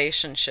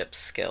relationship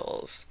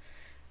skills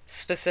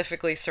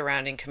specifically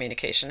surrounding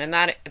communication, and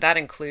that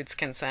includes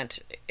consent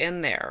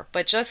in there,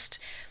 but just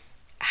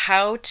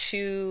how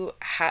to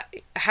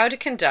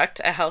conduct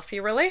a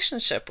healthy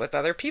relationship with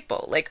other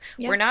people. Like,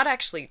 yeah, we're not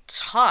actually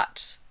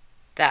taught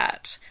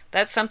that.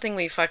 That's something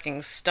we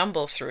fucking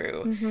stumble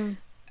through, mm-hmm,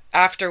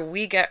 after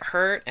we get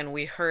hurt and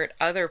we hurt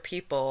other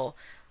people,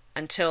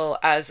 until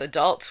as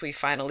adults we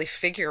finally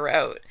figure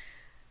out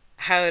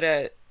how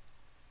to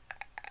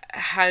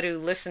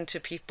listen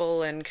to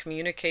people and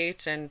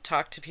communicate and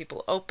talk to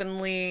people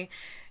openly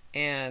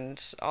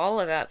and all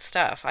of that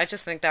stuff. I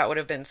just think that would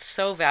have been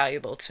so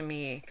valuable to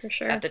me, for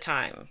sure, at the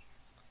time,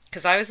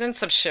 because I was in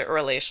some shit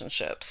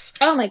relationships.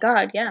 Oh my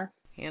God, yeah.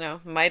 You know,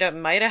 might have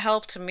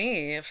helped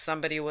me if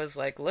somebody was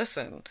like,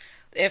 listen,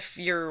 if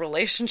your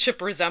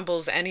relationship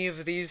resembles any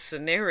of these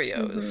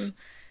scenarios, mm-hmm,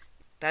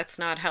 that's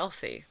not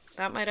healthy.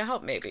 That might have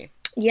helped maybe.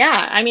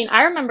 Yeah, I mean,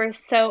 I remember,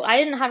 so I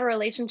didn't have a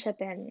relationship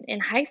in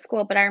high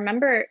school, but I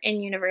remember in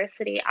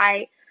university,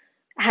 I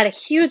had a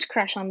huge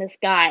crush on this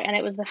guy, and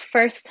it was the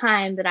first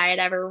time that I had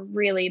ever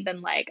really been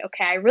like,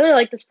 okay, I really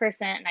like this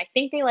person, and I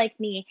think they like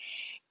me,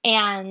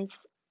 and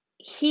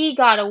he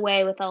got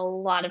away with a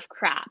lot of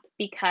crap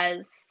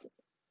because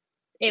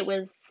it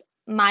was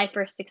my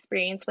first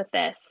experience with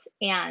this,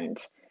 and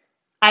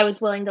I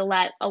was willing to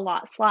let a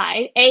lot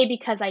slide, A,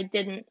 because I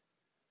didn't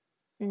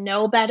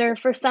know better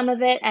for some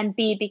of it, and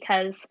B,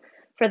 because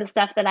for the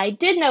stuff that I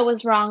did know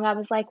was wrong, I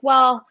was like,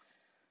 well,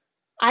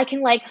 I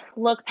can like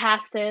look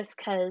past this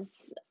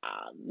because,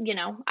 you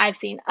know, I've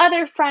seen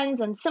other friends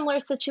in similar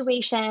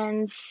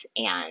situations,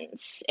 and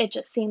it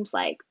just seems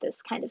like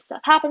this kind of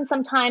stuff happens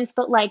sometimes.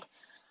 But like,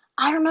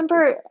 I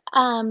remember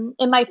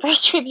in my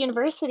first year of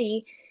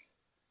university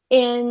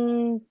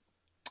in,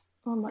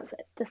 when was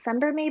it?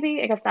 December,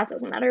 maybe? I guess that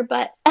doesn't matter.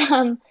 But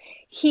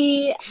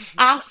he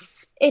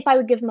asked if I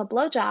would give him a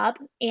blowjob,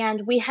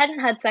 and we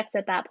hadn't had sex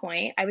at that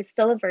point. I was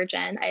still a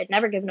virgin. I had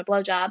never given a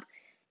blowjob,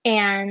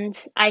 and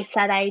I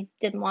said I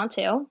didn't want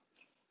to.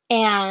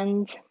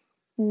 And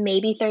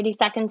maybe 30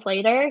 seconds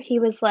later, he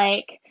was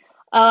like,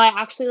 "Oh, I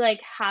actually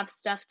like have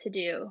stuff to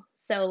do.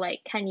 So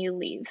like, can you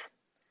leave?"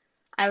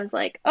 I was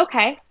like,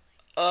 "Okay."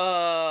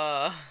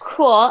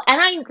 Cool. And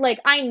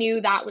I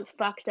knew that was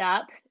fucked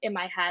up in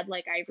my head.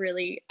 Like I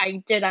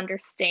did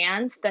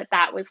understand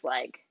that was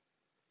like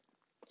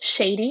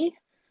shady,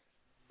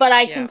 but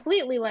I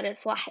completely let it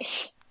slide.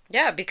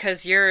 Yeah,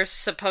 because you're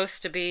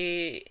supposed to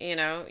be, you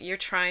know, you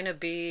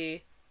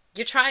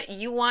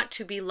want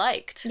to be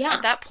liked. Yeah.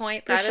 At that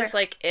point, that is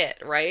like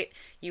it, right?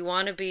 You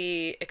want to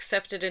be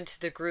accepted into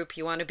the group.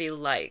 You want to be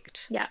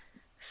liked. Yeah.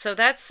 So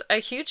that's a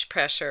huge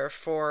pressure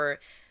for,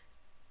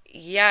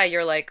 yeah,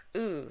 you're like,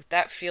 ooh,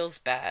 that feels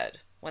bad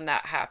when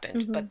that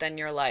happened. Mm-hmm. But then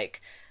you're like,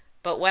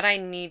 but what I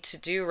need to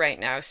do right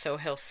now so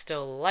he'll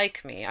still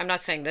like me. I'm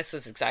not saying this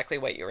is exactly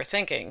what you were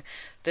thinking.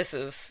 This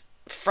is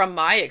from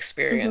my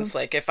experience. Mm-hmm.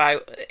 Like if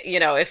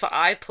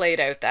I played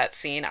out that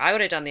scene, I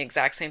would have done the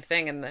exact same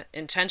thing. And the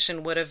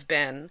intention would have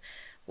been,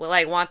 well,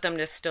 I want them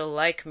to still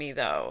like me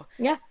though.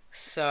 Yeah.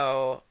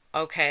 So,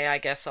 okay, I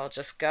guess I'll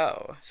just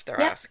go if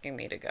they're asking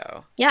me to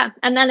go. Yeah.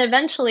 And then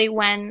eventually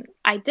when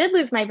I did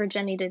lose my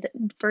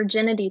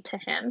virginity to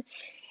him,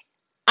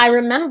 I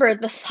remember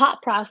the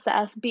thought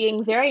process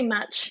being very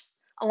much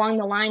along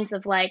the lines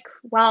of like,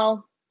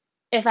 well,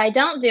 if I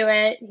don't do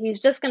it, he's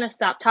just going to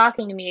stop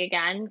talking to me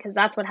again, because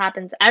that's what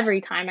happens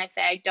every time I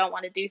say I don't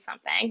want to do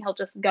something. He'll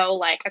just go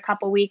like a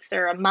couple weeks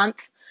or a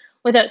month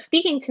without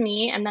speaking to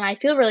me, and then I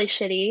feel really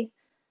shitty.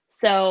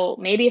 So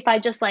maybe if I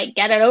just like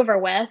get it over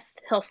with,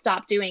 he'll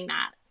stop doing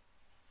that.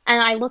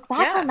 And I look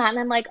back on that and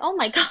I'm like, oh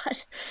my God,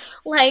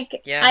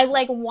 like I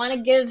like want to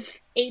give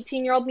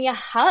 18-year-old me a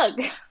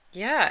hug.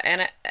 Yeah.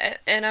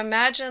 And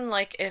imagine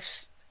like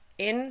if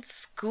in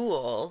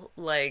school,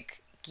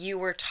 like you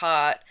were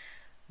taught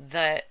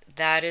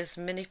that is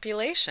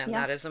manipulation.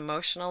 Yeah. That is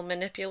emotional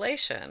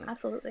manipulation.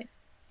 Absolutely.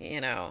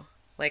 You know,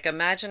 like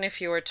imagine if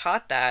you were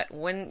taught that,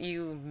 wouldn't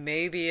you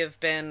maybe have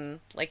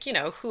been like, you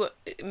know, who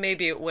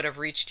maybe it would have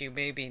reached you,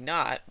 maybe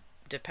not,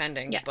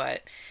 depending,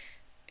 but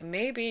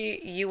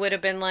maybe you would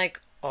have been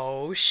like,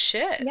 oh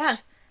shit. Yeah.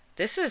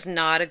 this is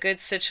not a good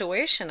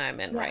situation I'm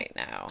in Yeah. right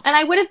now. And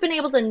I would have been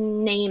able to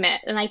name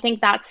it. And I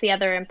think that's the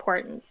other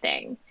important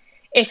thing.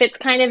 If it's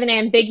kind of an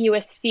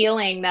ambiguous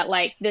feeling that,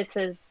 like, this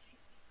is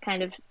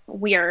kind of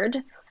weird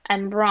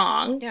and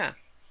wrong, Yeah.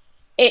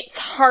 it's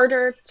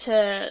harder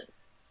to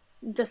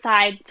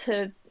decide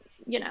to,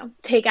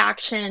 take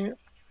action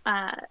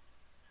uh,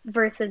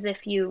 versus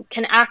if you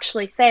can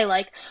actually say,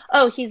 like,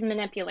 oh, he's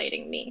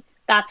manipulating me.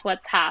 That's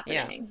what's Yeah.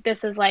 happening.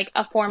 This is like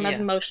a form of Yeah.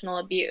 emotional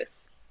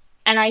abuse.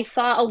 And I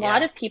saw a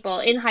lot Yeah. of people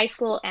in high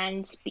school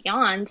and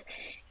beyond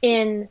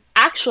in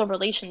actual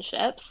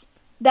relationships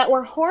that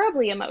were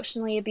horribly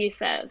emotionally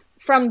abusive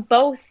from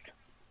both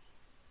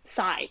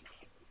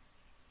sides.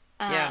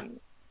 Yeah. Um,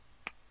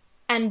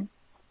 and,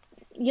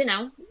 you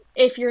know,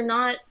 if you're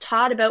not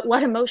taught about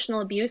what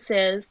emotional abuse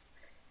is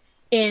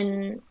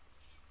in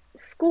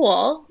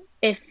school,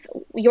 if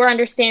your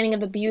understanding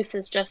of abuse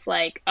is just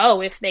like,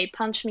 oh, if they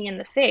punch me in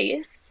the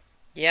face,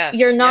 you're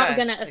Yes. not Yeah.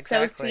 going to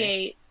Exactly.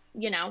 associate,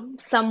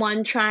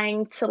 someone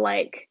trying to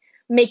like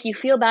make you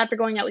feel bad for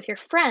going out with your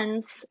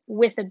friends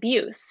with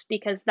abuse,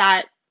 because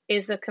that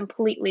is a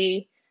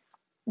completely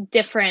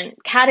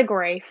different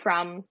category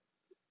from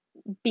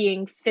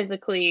being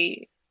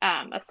physically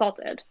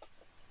assaulted.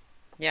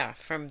 Yeah,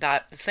 from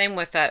that, same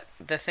with that,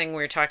 the thing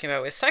we were talking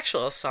about with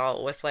sexual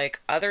assault, with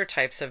like other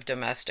types of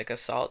domestic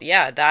assault.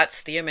 Yeah,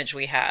 that's the image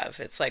we have.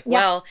 It's like, Yeah.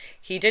 well,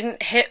 he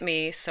didn't hit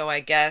me, so I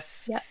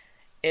guess Yeah.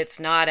 it's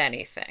not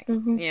anything.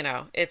 Hmm.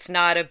 It's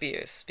not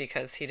abuse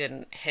because he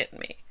didn't hit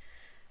me.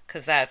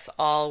 Because that's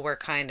all we're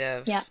kind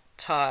Yeah. of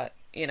taught,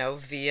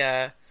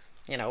 via,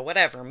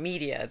 whatever,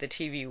 media, the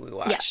TV we Yeah.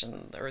 watch,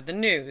 or the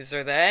news,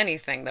 or the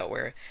anything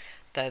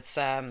that's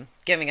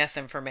giving us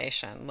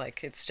information.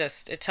 Like, it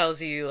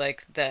tells you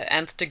like the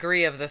nth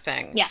degree of the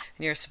thing, Yeah.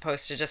 and you're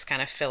supposed to just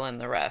kind of fill in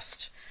the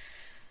rest.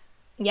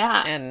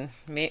 Yeah. And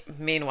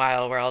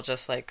meanwhile, we're all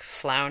just like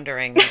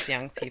floundering as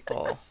young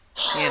people,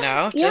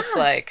 just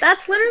Yeah, like,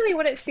 that's literally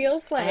what it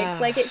feels like. uh,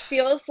 Like, it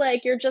feels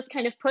like you're just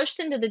kind of pushed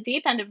into the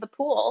deep end of the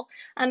pool,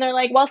 and they're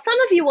like, well, some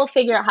of you will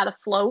figure out how to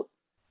float.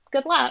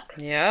 Good luck.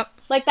 yep,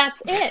 Like,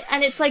 that's it.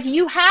 And it's like,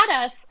 you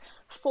had us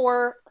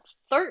for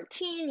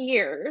 13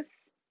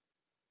 years,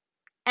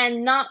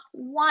 and not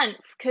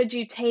once could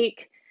you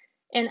take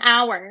an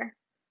hour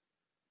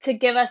to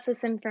give us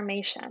this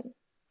information.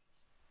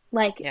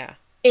 Like, yeah,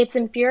 it's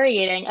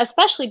infuriating,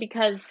 especially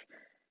because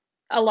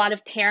a lot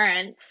of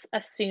parents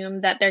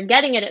assume that they're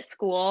getting it at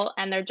school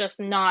and they're just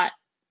not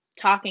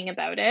talking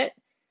about it.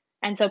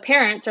 And so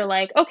parents are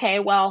like, okay,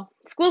 well,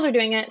 schools are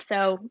doing it,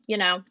 so,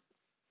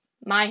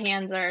 my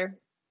hands are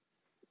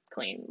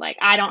clean. Like,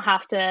 I don't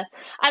have to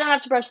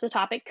brush the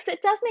topic, because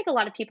it does make a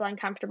lot of people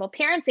uncomfortable,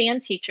 parents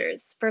and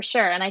teachers, for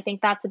sure. And I think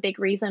that's a big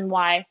reason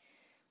why,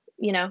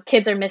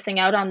 kids are missing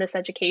out on this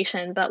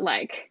education. But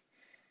like,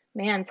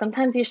 man,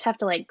 sometimes you just have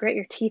to like grit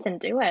your teeth and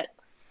do it.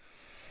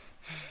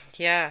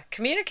 yeah.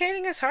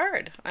 Communicating is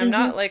hard. I'm Hmm.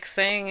 not like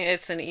saying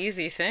it's an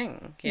easy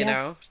thing,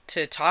 Yeah.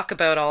 to talk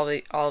about all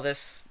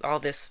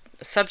this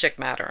subject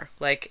matter.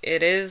 Like,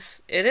 it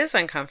is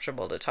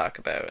uncomfortable to talk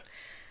about.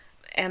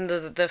 And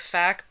the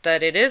fact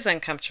that it is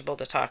uncomfortable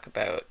to talk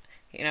about,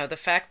 the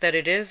fact that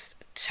it is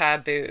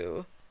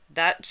taboo,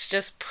 that's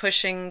just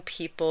pushing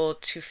people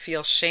to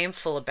feel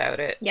shameful about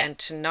it Yeah. and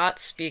to not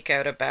speak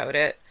out about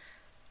it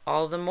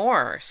all the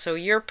more. So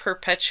you're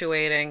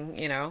perpetuating,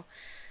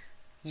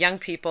 young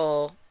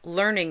people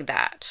learning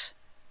that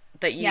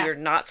Yeah. you're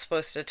not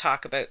supposed to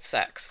talk about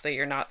sex, that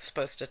you're not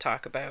supposed to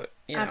talk about,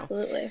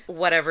 Absolutely.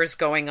 whatever's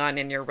going on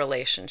in your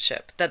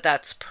relationship,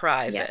 that's Yeah.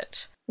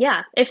 private.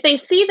 Yeah. If they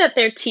see that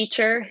their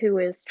teacher who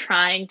is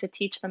trying to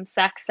teach them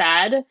sex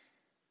ed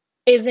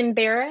is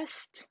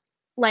embarrassed,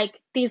 like,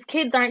 these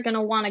kids aren't going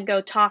to want to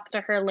go talk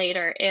to her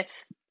later if,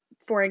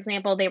 for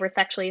example, they were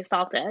sexually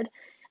assaulted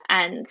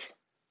and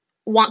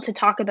want to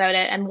talk about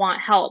it and want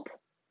help.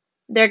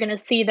 They're going to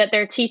see that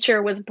their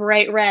teacher was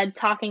bright red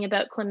talking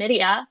about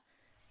chlamydia,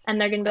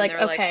 and they're going to be And like,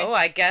 they're like, okay, oh,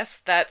 I guess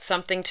that's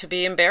something to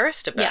be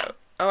embarrassed yeah, about.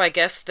 Oh, I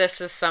guess this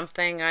is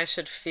something I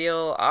should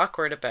feel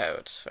awkward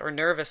about, or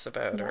nervous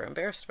about, yeah, or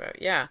embarrassed about.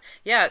 Yeah.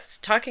 Yeah, it's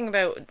talking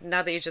about,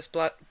 now that you just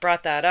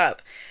brought that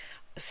up,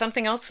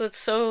 something else that's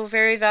so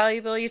very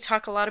valuable. You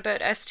talk a lot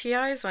about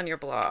STIs on your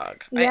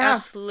blog. I yeah,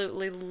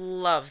 absolutely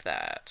love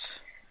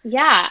that.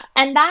 yeah.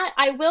 And that,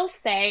 I will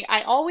say,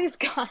 I always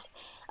got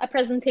a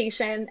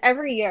presentation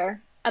every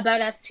year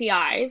about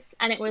STIs,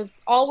 and it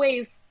was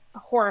always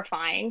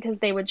horrifying because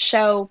they would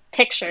show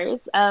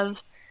pictures of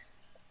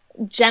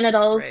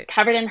genitals Right.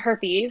 covered in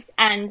herpes.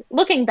 And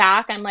looking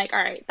back, I'm like, all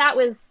right, that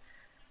was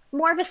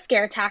more of a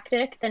scare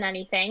tactic than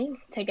anything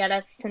to get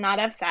us to not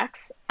have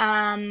sex.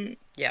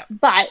 Yeah.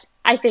 But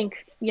I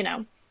think,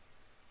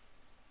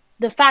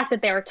 the fact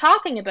that they were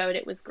talking about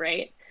it was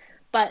great.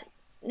 But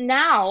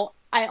now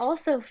I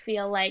also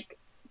feel like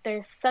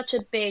there's such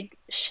a big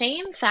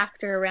shame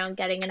factor around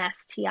getting an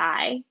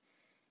STI,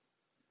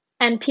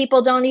 and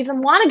people don't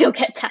even want to go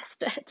get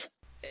tested.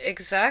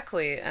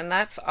 Exactly. And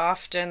that's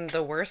often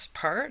the worst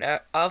part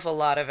of a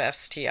lot of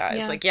STIs.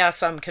 Yeah. Like, yeah,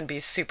 some can be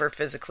super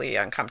physically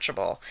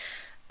uncomfortable.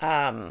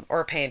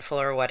 or painful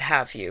or what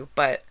have you.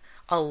 But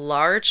a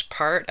large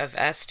part of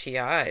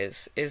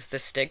STIs is the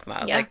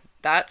stigma. Yeah, Like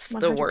that's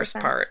the worst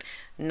 100%. part,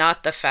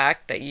 not the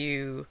fact that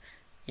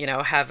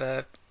have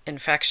a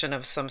infection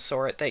of some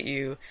sort that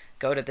you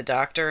go to the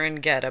doctor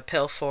and get a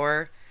pill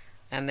for,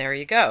 and there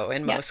you go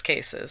in Yeah. most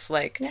cases.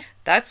 Like Yeah.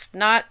 that's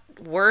not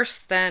worse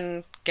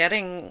than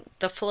getting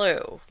the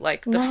flu.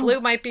 Like the flu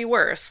No. might be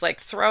worse. Like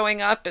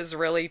throwing up is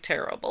really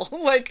terrible.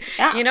 Like,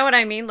 Yeah, you know what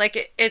I mean?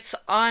 Like it's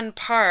on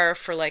par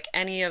for like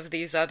any of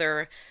these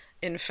other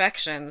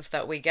infections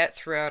that we get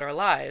throughout our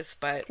lives,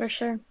 but for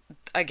sure.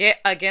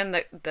 again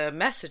the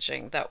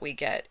messaging that we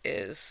get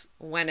is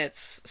when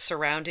it's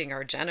surrounding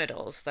our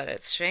genitals that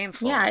it's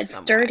shameful Yeah, in it's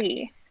some way.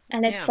 dirty.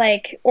 And it's Yeah.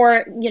 like,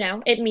 or,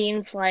 it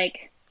means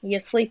like you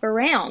sleep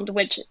around,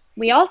 which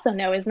we also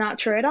know is not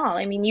true at all.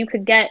 I mean, you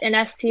could get an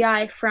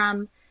STI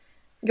from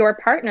your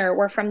partner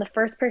or from the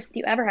first person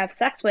you ever have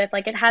sex with.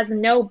 Like, it has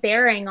no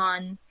bearing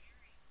on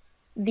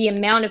the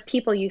amount of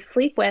people you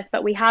sleep with,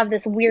 but we have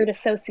this weird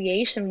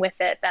association with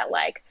it that,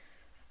 like,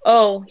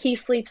 oh, he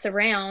sleeps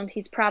around,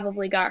 he's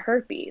probably got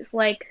herpes.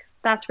 Like,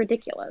 that's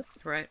ridiculous.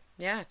 Right.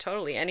 Yeah,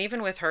 totally. And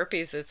even with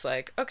herpes, it's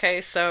like, okay,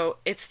 so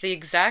it's the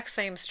exact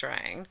same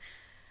strain.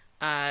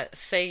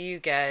 Say you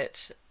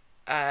get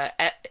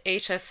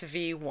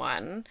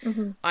HSV1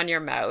 Hmm. on your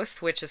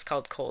mouth, which is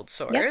called cold Yep.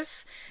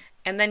 sores,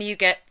 and then you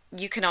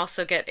can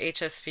also get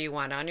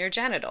HSV1 on your Yep.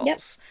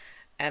 genitals,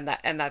 and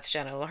that's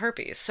genital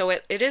herpes. So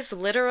it is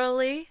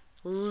literally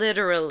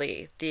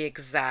the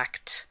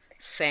exact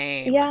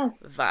same Yeah.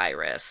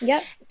 virus.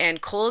 Yep.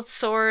 And cold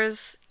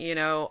sores,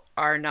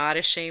 are not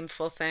a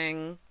shameful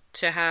thing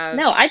to have.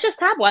 No, I just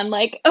had one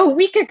like a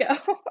week ago.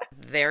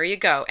 There you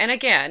go. And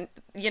again,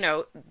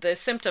 the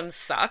symptoms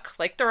suck.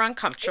 Like they're Yeah,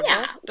 uncomfortable.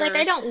 like I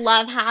They're don't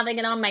love having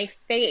it on my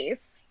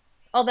face.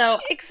 Although,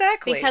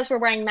 exactly. because we're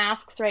wearing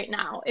masks right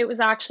now, it was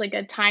actually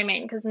good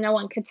timing because no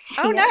one could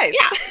Oh, see it. Yeah,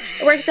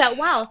 nice. it worked out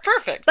well.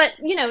 Perfect. But,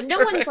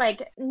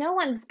 Perfect. no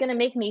one's gonna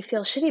make me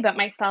feel shitty about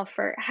myself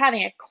for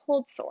having a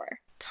cold sore.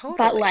 But,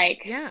 Totally.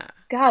 like, Yeah.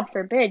 God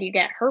forbid you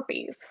get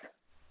herpes.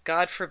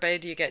 God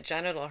forbid you get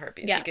genital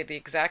herpes. You Yeah, get the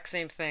exact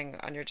same thing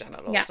on your yeah,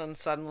 genitals, and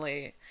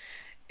suddenly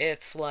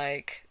it's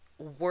like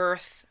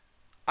worth.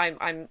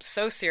 I'm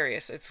so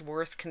serious. It's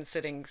worth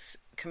considering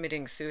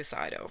committing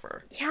suicide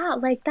over. yeah.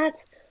 Like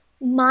that's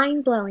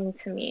mind blowing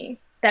to me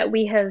that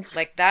we have.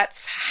 Like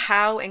that's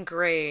how Yeah,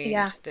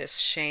 ingrained this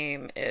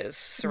shame is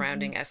hmm,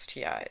 surrounding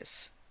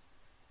STIs.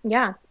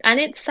 yeah, and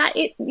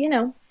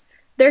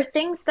there are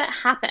things that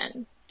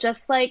happen,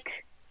 just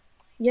like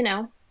you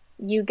know,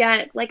 you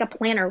get like a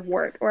plantar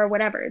wart or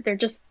whatever. They're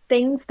just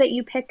things that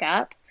you pick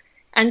up.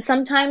 And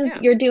sometimes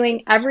Yeah. you're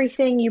doing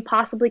everything you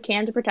possibly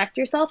can to protect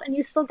yourself and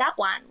you still get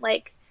one.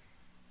 Like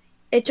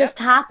it Yep. just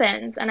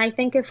happens. And I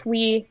think if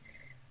we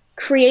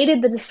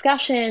created the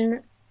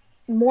discussion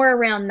more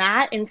around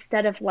that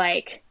instead of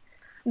like,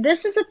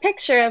 this is a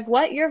picture of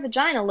what your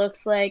vagina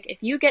looks like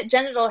if you get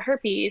genital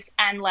herpes,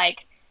 and like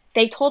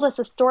they told us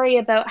a story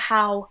about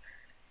how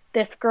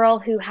this girl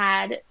who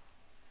had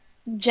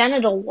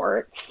genital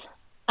warts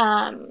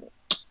um,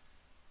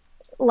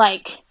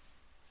 like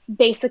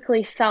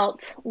basically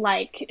felt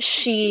like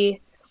she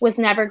was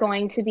never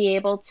going to be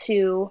able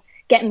to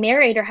get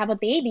married or have a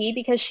baby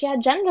because she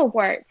had genital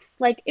warts.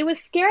 Like it was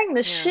scaring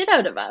the Yeah. shit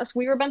out of us.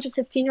 We were a bunch of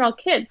 15-year-old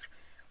kids.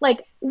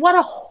 Like what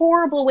a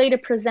horrible way to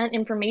present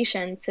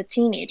information to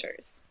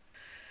teenagers.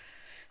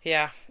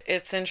 Yeah,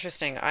 it's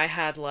interesting. I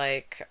had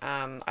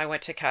I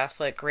went to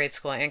Catholic grade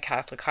school and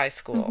Catholic high Hmm.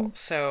 school.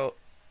 So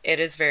it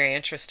is very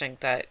interesting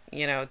that,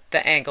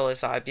 the angle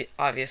is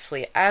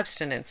obviously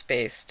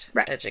abstinence-based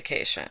Right.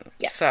 education.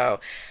 Yeah. So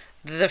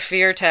the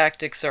fear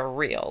tactics are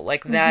real.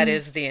 Like that Hmm.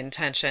 is the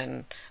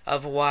intention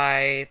of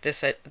why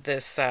this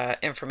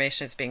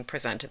information is being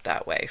presented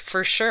that way.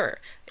 For sure.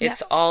 Yeah.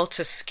 It's all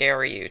to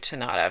scare you to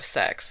not have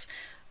sex.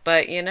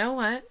 But you know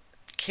what?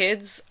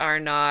 Kids are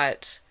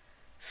not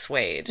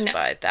swayed No.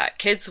 by that.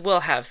 Kids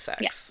will have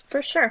Yeah. sex.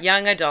 For sure.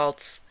 Young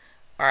adults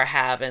are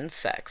having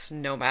sex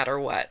no matter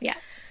what. Yeah.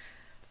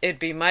 It'd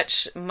be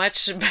much,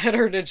 much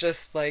better to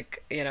just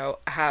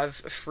have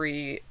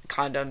free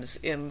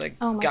condoms in the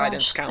Oh my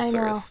guidance gosh. I know.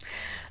 counselor's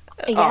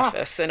Yeah.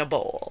 office in a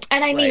bowl.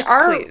 And I mean,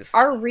 Like, please.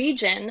 our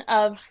region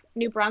of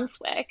New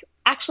Brunswick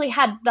actually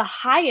had the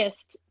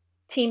highest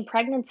teen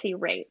pregnancy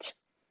rate,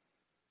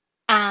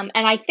 and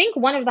I think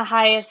one of the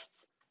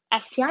highest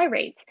STI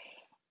rates.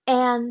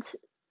 And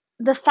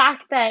the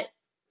fact that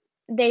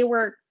they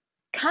were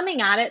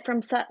coming at it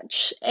from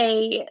such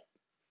a,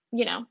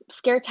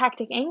 scare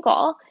tactic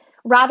angle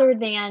rather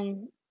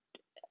than,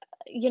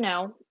 you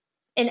know,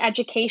 an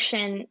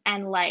education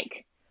and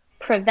like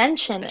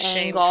prevention A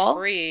angle.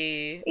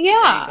 shame-free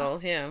Yeah. angle,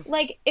 yeah.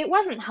 Like it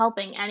wasn't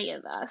helping any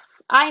of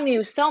us. I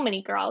knew so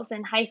many girls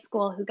in high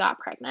school who got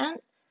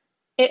pregnant.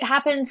 It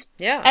happened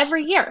Yeah.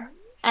 every year.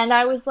 And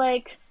I was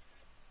like,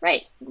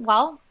 right,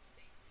 well,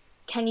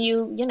 can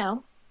you,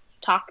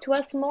 talk to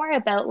us more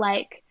about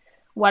like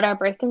what our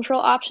birth control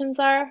options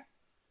are?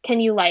 Can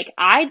you like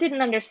I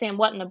didn't understand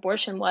what an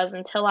abortion was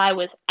until I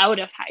was out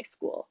of high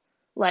school.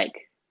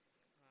 Like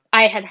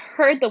I had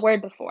heard the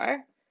word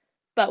before,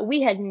 but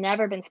we had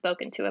never been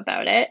spoken to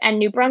about it. And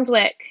New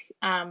Brunswick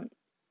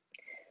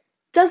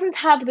doesn't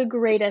have the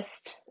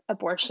greatest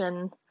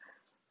abortion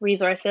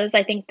resources.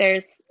 I think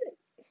there's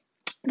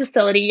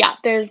facility, yeah,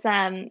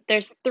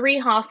 there's three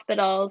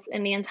hospitals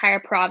in the entire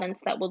province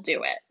that will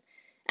do it,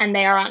 and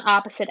they are on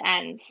opposite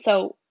ends.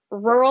 So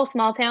rural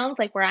small towns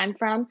like where I'm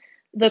from,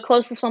 the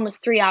closest one was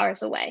 3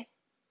 hours away.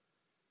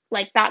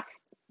 Like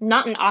that's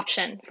not an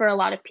option for a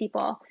lot of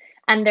people.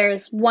 And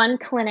there's one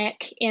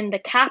clinic in the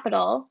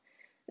capital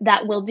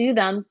that will do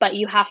them, but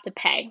you have to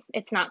pay.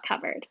 It's not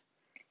covered.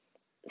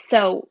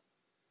 So,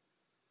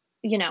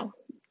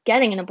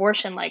 getting an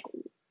abortion like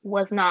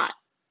was not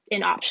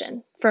an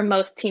option for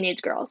most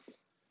teenage girls,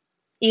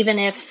 even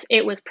if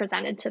it was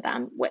presented to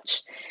them,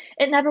 which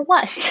it never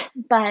was.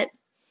 But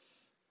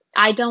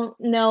I don't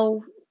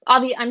know.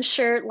 I'm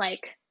sure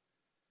like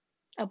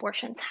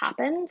abortions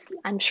happened.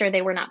 I'm sure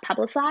they were not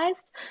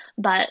publicized,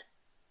 but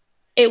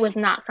it was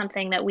not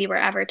something that we were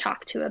ever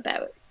talked to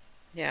about.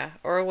 Yeah.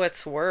 Or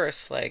what's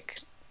worse, like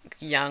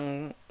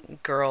young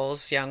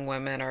girls, young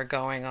women are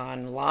going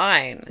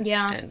online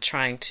Yeah. and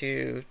trying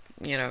to,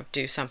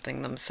 do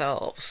something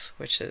themselves,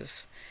 which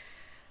is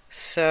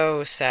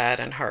so sad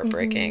and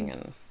heartbreaking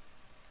and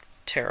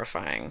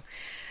terrifying.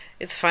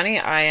 It's funny,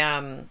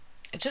 I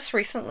just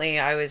recently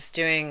I was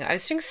doing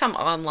some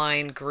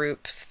online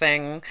group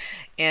thing,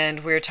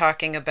 and we were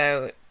talking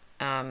about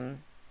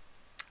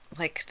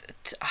like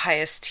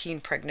highest teen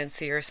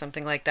pregnancy or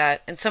something like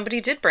that, and somebody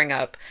did bring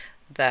up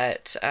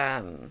that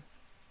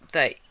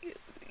that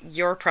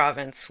your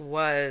province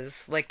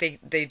was like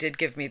they did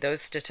give me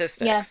those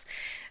statistics,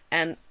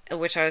 and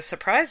which I was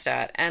surprised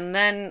at. And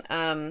then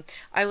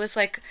I was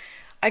like,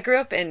 I grew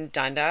up in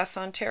Dundas,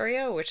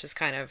 Ontario, which is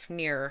kind of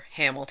near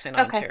Hamilton,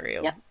 Okay. Ontario.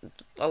 Yep.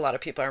 A lot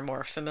of people are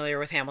more familiar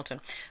with Hamilton,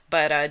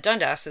 but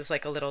Dundas is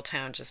like a little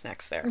town just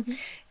next there.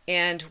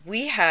 And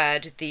we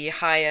had the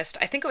highest,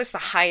 I think it was the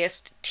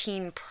highest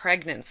teen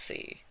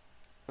pregnancy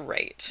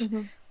rate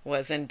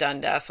was in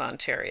Dundas,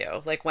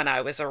 Ontario, like when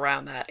I was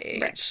around that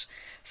age. Right.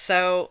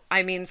 So,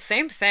 I mean,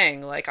 same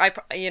thing. Like I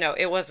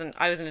wasn't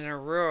in a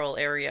rural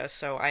area,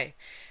 so I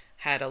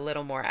had a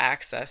little more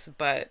access,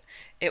 but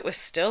it was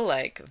still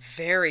like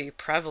very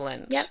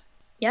prevalent. Yep.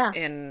 Yeah.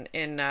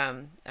 In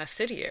a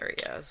city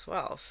area as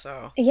well.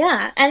 So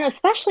Yeah. And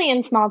especially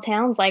in small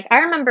towns. Like I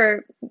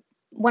remember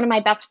one of my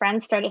best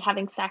friends started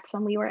having sex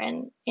when we were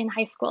in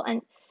high school,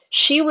 and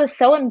she was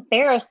so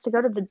embarrassed to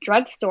go to the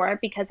drugstore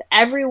because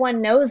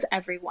everyone knows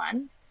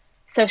everyone.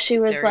 So she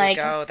was there like,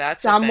 you go.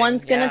 That's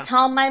someone's the thing. gonna Yeah.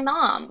 tell my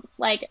mom.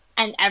 Like,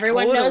 and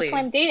everyone knows who Totally.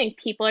 I'm dating.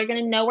 People are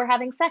gonna know we're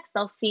having sex.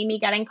 They'll see me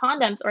getting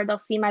condoms, or they'll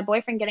see my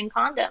boyfriend getting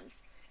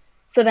condoms.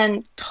 So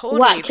then Totally.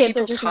 what? Kids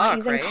are People just not talk,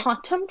 using right?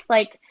 condoms?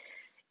 Like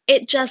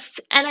it just,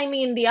 and I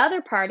mean, the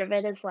other part of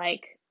it is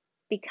like,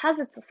 because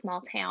it's a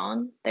small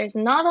town, there's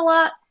not a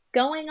lot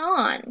going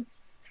on.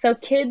 So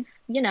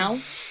kids,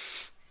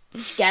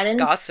 get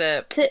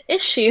Gossip. into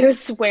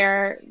issues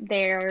where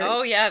they're,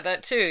 Oh yeah,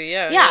 that too.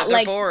 Yeah, yeah, yeah. They're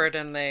like, bored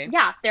and they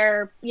yeah,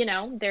 they're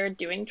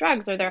doing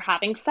drugs or they're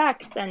having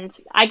sex. And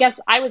I guess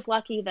I was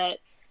lucky that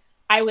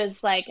I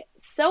was like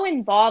so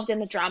involved in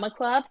the drama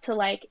club to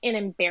like an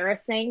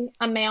embarrassing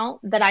amount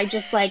that I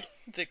just like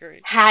degree.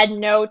 had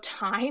no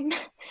time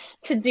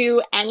to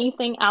do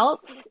anything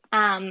else.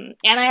 And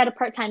I had a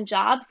part-time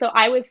job, so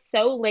I was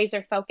so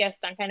laser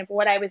focused on kind of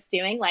what I was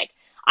doing. Like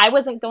I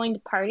wasn't going to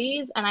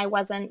parties, and I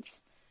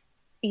wasn't,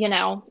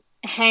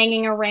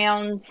 hanging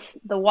around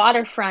the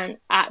waterfront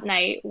at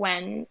night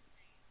when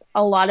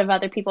a lot of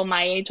other people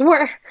my age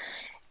were.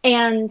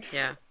 And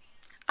Yeah.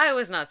 I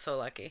was not so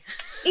lucky.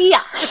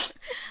 yeah,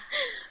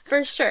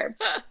 for sure.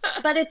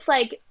 But it's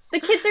like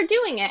the kids are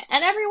doing it,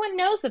 and everyone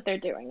knows that they're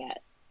doing it.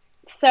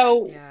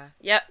 So Yeah.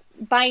 Yep.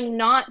 by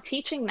not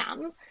teaching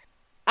them,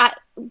 at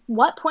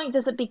what point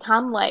does it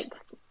become like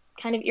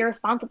kind of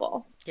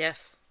irresponsible?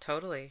 Yes,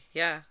 totally.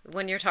 Yeah.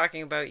 When you're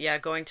talking about,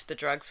 going to the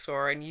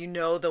drugstore and you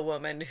know the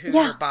woman who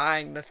Yeah. you're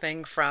buying the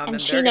thing from, And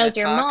and she they're going knows to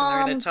your talk and they're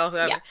going mom. to tell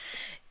whoever. Yeah.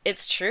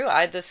 It's true.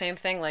 I had the same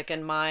thing. Like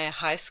in my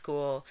high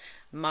school,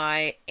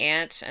 my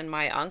aunt and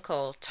my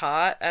uncle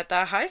taught at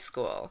that high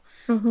school.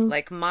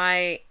 Like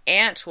my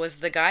aunt was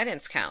the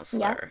guidance Yeah.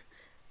 counselor.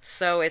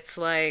 So it's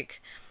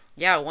like,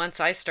 yeah,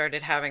 once I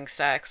started having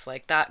sex,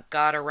 like that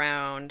got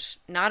around.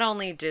 Not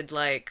only did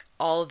like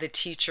all the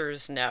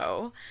teachers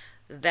know,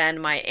 then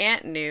my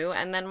aunt knew,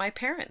 and then my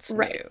parents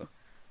Right. knew.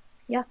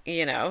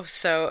 Yeah.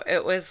 So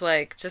it was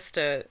like just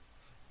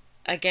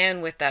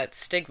again with that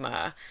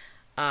stigma.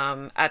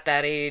 At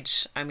that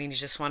age, I mean, you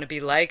just want to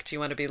be liked, you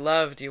want to be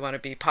loved, you want to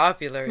be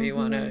popular, you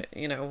want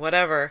to,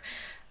 whatever.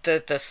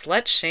 The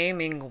slut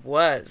shaming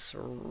was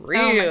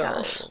real. Oh my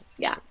gosh.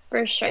 Yeah,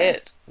 for sure.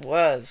 It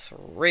was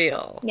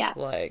real. Yeah.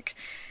 Like,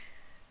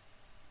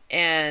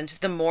 and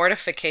the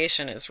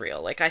mortification is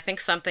real. Like, I think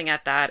something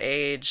at that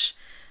age,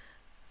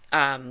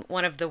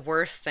 one of the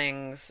worst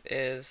things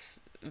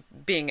is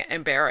being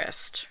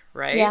embarrassed,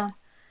 right? Yeah.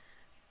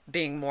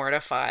 being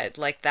mortified.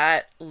 Like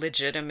that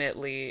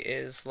legitimately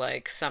is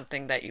like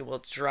something that you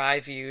will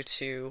drive you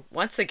to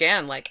once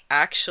again like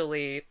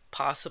actually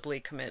possibly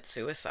commit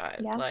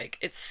suicide. Yeah, Like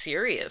it's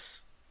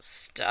serious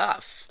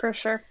stuff. for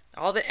sure.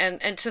 All the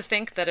and to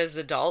think that as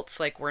adults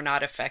like we're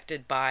not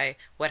affected by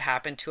what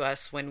happened to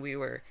us when we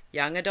were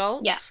young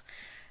Yeah, adults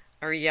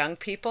or young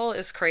people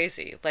is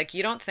crazy. Like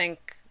you don't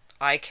think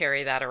I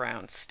carry that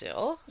around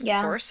still? Of yeah,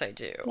 course I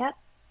do, yeah.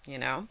 you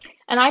know?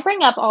 And I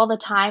bring up all the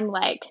time,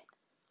 like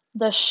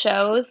the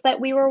shows that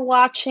we were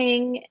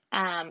watching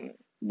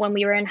when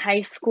we were in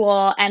high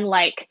school, and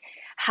like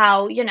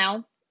how,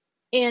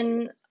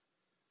 in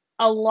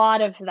a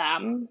lot of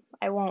them,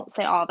 I won't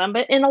say all of them,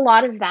 but in a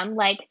lot of them,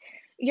 like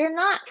you're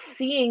not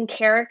seeing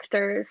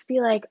characters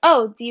be like,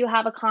 oh, do you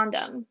have a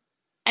condom?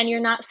 And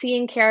you're not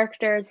seeing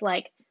characters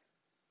like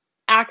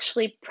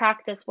actually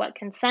practice what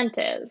consent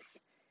is.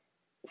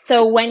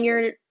 So when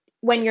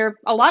you're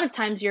a lot of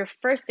times your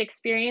first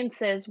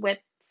experiences with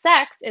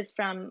sex is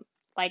from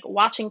like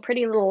watching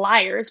Pretty Little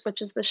Liars,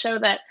 which is the show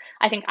that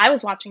I think I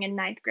was watching in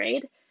ninth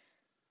grade,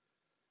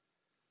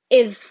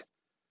 is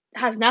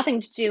has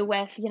nothing to do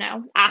with,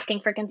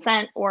 asking for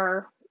consent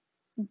or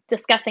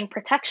discussing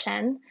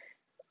protection.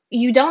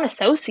 You don't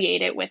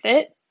associate it with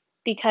it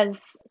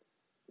because,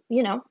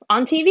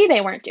 on TV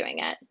they weren't doing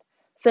it.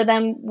 So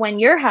then when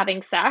you're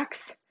having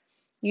sex,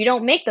 you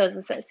don't make those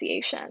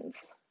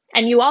associations.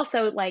 And you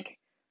also like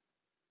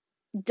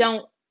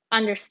don't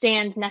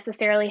understand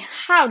necessarily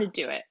how to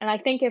do it. And I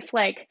think if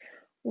like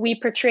we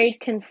portrayed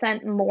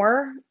consent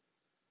more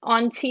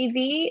on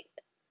TV,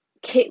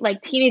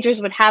 like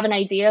teenagers would have an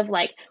idea of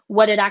like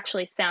what it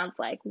actually sounds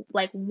like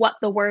what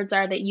the words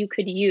are that you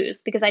could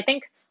use. Because I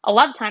think a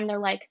lot of time they're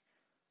like,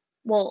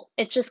 well,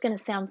 it's just going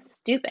to sound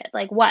stupid.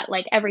 Like what?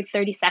 Like every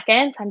 30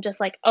 seconds, I'm just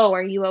like, oh,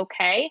 are you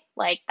okay?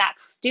 Like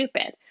that's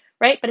stupid,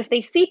 right? But if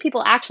they see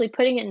people actually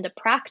putting it into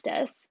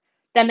practice,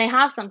 then they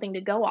have something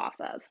to go off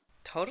of.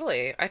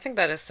 Totally. I think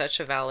that is such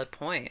a valid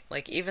point.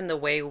 Like, even the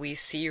way we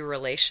see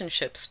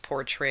relationships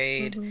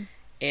portrayed Mm-hmm.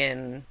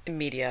 in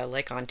media,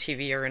 like on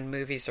TV or in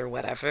movies or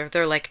whatever,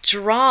 they're like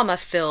drama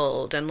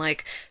filled and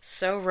like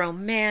so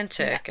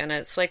Yeah. romantic. And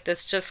it's like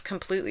this just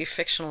completely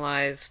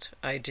fictionalized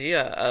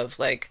idea of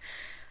like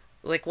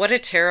what a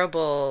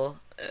terrible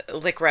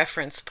like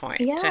reference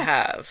point to Yeah.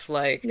 have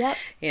like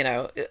Yep.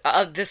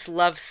 this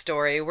love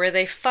story where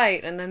they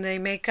fight and then they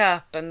make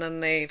up and then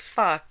they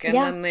fuck and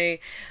Yeah. then they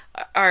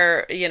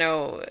are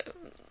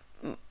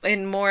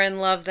in more in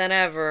love than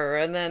ever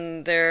and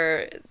then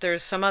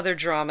there's some other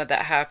drama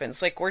that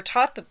happens. Like we're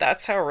taught that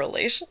that's how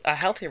a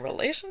healthy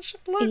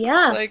relationship looks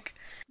Yeah. like.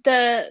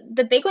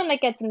 The big one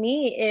that gets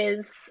me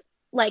is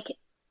like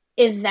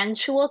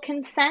eventual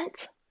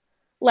consent.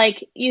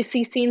 Like you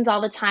see scenes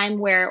all the time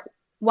where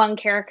one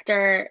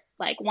character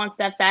like wants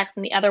to have sex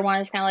and the other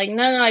one is kind of like,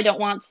 no, no, I don't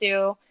want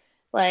to.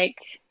 Like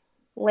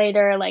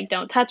later, like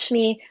don't touch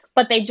me.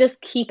 But they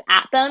just keep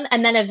at them,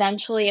 and then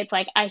eventually it's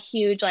like a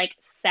huge like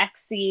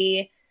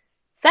sexy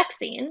sex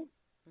scene.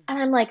 And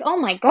I'm like, oh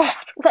my God,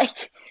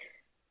 like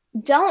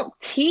don't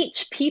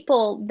teach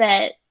people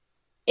that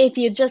if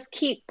you just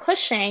keep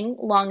pushing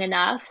long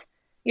enough,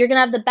 you're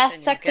gonna have the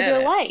best Then you'll sex of get your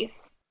it. life.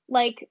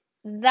 Like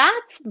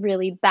that's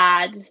really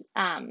bad.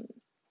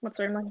 What's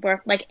the word I'm looking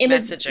for? Like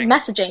image Messaging.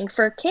 messaging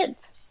for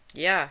kids.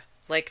 Yeah,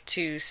 like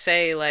to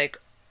say like,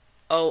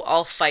 oh,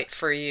 I'll fight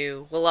for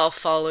you. Well, I'll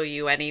follow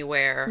you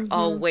anywhere.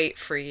 I'll Hmm. wait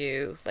for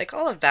you. Like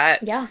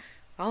Yeah,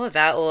 all of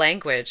that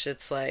language.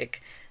 It's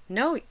like,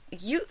 no,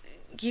 you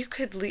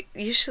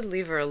should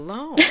leave her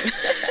alone.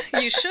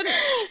 you shouldn't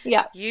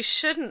yeah, you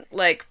shouldn't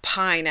like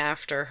pine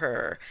after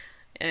her.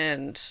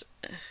 And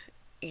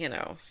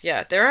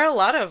yeah, there are a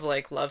lot of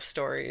like love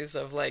stories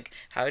of like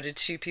how did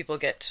two people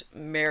get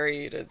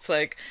married? It's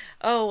like,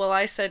 oh, well,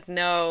 I said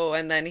no,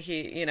 and then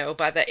he,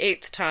 by the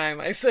eighth time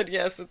I said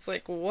yes. It's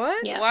like,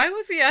 what? yeah, Why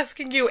was he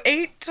asking you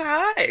eight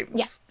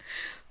yeah, times?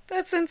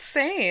 That's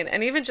insane.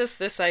 And even just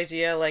this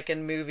idea, like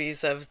in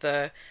movies, of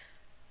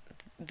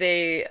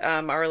they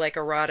are like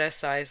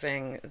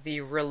eroticizing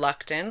the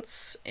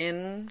reluctance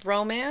in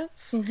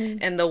romance hmm,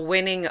 and the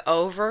winning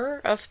over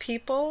of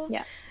people.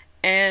 yeah,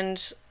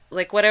 And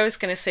like what I was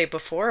going to say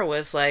before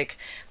was like,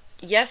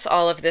 yes,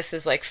 all of this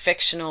is like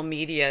fictional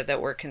media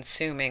that we're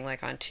consuming,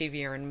 like on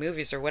TV or in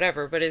movies or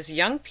whatever. But as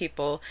young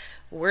people,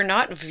 we're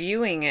not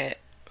viewing it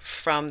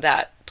from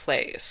that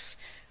place.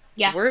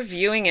 yeah, We're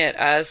viewing it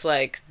as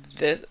like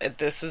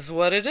this is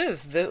what it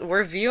is.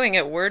 We're viewing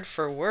it word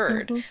for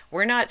word. hmm,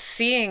 We're not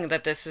seeing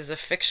that this is a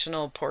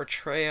fictional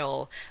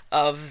portrayal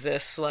of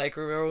this like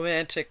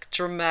romantic,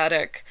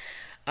 dramatic,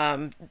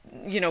 um,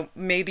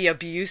 maybe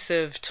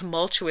abusive,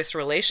 tumultuous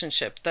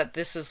relationship, that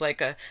this is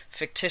like a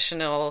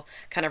fictional,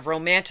 kind of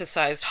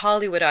romanticized,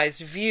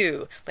 Hollywoodized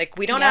view. Like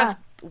yeah,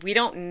 we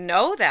don't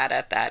know that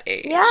at that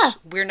yeah, age.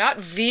 We're not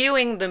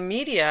viewing the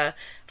media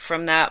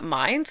from that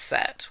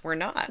mindset. We're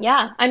not.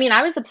 yeah. I mean,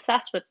 I was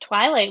obsessed with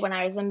Twilight when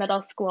I was in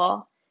middle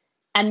school.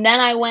 And then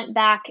I went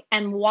back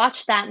and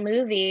watched that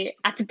movie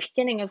at the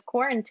beginning of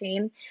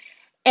quarantine.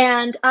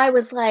 And I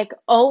was like,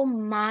 oh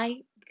my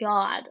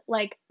God,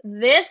 like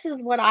this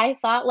is what I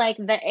thought like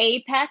the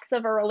apex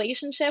of a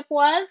relationship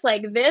was.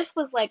 Like this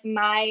was like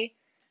my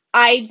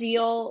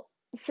ideal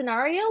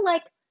scenario.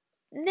 Like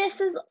this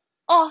is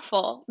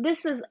awful.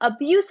 This is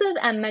abusive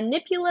and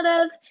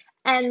manipulative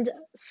and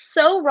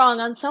so wrong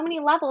on so many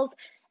levels.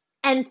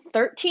 And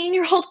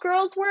 13-year-old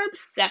girls were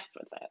obsessed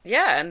with it.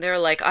 Yeah, and they're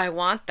like, I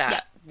want Yeah.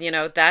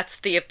 that. That's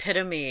the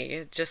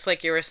epitome, just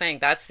like you were saying,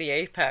 that's the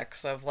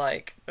apex of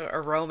like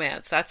a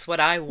romance. That's what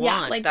I Yeah,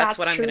 want. like That's that's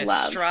what I'm true going to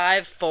love.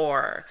 strive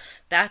for.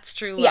 That's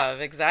true Yeah. love,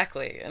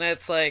 exactly. And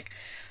it's like,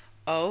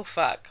 oh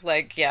fuck.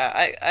 Like,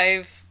 yeah,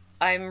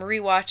 I'm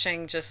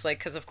rewatching just like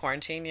because of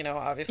quarantine,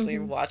 obviously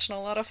Hmm. watching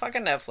a lot of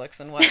fucking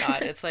Netflix and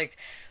whatnot. It's like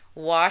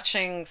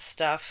watching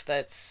stuff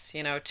that's,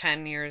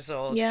 10 years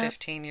old, Yeah.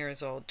 15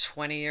 years old,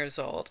 20 years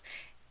old.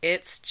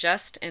 It's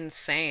just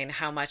insane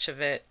how much of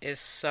it is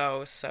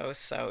so, so,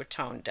 so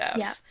tone Yeah.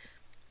 deaf.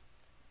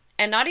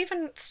 And not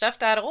even stuff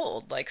that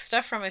old, like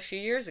stuff from a few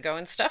years ago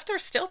and stuff they're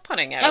still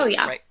putting Oh out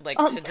yeah. right like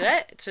All the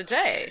time.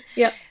 today.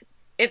 Yep.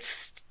 It's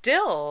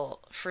still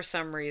for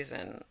some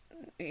reason,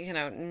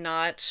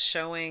 not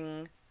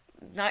showing,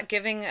 not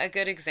giving a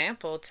good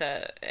example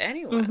to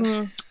anyone.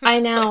 Hmm. I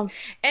It's like, know.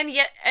 and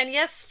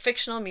yes,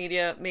 fictional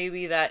media,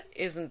 maybe that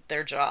isn't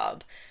their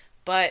job.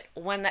 But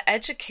when the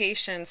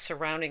education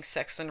surrounding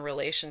sex and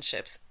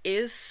relationships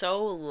is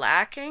so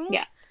lacking,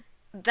 Yeah.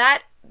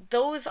 that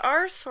those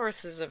are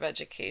sources of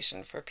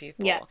education for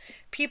Yeah.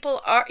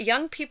 people.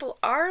 Young people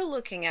are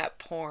looking at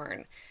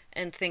porn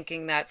and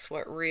thinking that's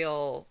what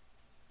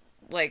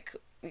like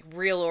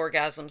real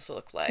orgasms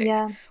look like,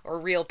 Yeah. or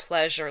real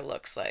pleasure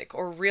looks like,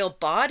 or real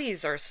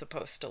bodies are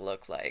supposed to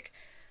look like.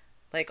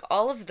 Like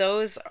all of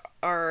those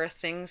are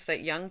things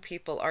that young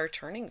people are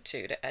turning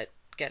to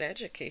get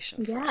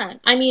education Yeah. from.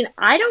 I mean,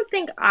 I don't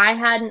think I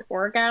had an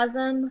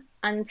orgasm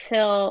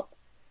until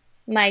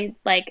my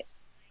like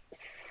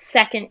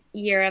second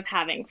year of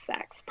having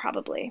sex,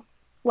 probably.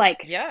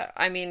 Like, Yeah,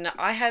 I mean,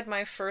 I had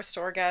my first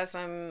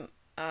orgasm.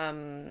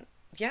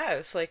 Yeah, it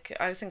was like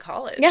I was in yeah.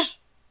 college.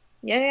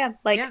 Yeah, yeah.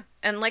 Like, Yeah,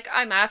 and like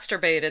I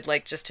masturbated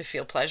like just to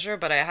feel pleasure,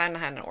 but I hadn't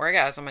had an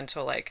orgasm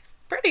until like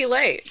pretty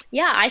late.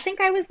 yeah, I think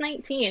I was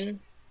 19.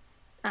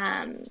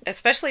 Um,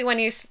 Especially when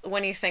you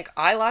think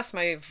I lost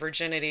my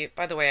virginity.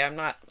 By the way, I'm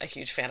not a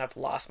huge fan of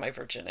lost my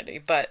virginity,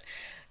 but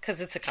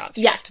because it's a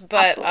yes, construct.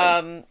 But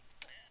absolutely.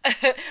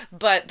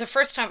 but the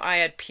first time I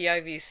had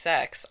PIV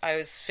sex, I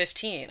was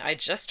 15. I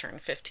just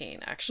turned 15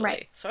 Right.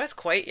 actually. So I was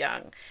quite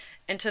young.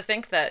 And to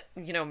think that,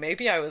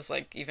 maybe I was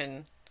like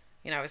even,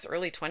 I was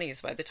early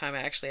 20s by the time I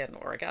actually had an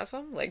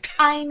orgasm. Like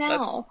I that's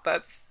know.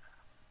 that's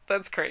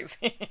that's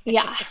crazy.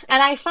 Yeah.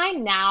 And I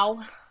find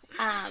now,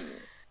 um,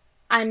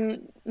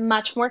 I'm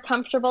much more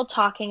comfortable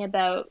talking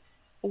about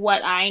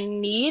what I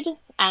need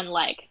and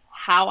like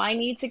how I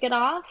need to get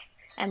off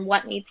and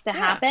what needs to Yeah.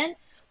 happen.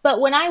 But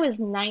when I was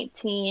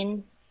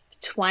 19,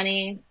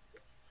 20,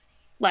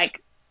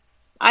 like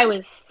I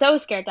was so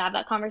scared to have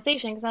that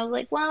conversation because I was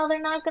like, well,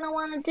 they're not going to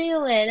want to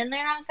do it and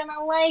they're not going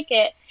to like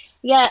it.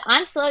 Yet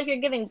I'm still like, you're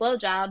giving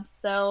blowjobs.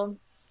 So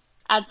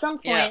at some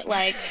Yeah. point,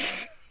 like,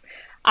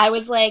 I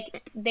was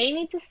like, they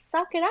need to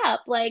suck it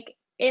up. Like,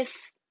 if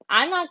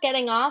I'm not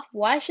getting off,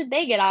 why should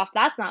they get off?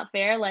 That's not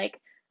fair. Like,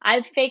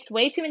 I've faked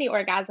way too many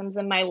orgasms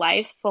in my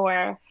life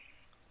for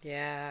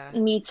Yeah.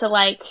 me to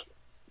like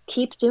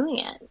keep doing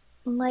it.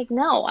 I'm like,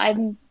 no, I've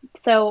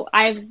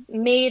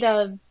made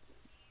a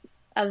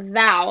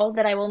vow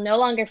that I will no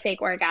longer fake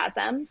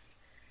orgasms.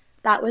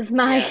 That was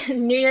my Yes.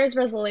 New Year's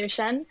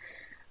resolution.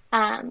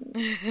 Um,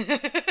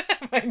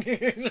 My New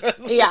Year's yeah.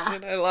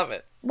 resolution. I love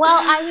it. Well,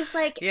 I was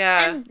like,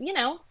 Yeah. and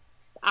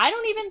I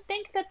don't even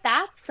think that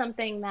that's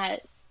something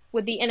that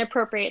would be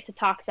inappropriate to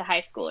talk to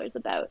high schoolers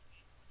about.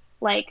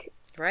 Like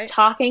Right.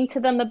 talking to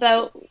them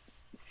about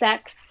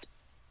sex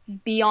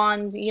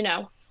beyond,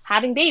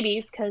 having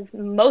babies, because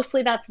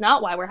mostly that's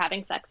not why we're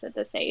having sex at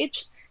this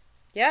age.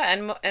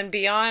 Yeah, and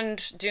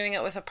beyond doing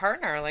it with a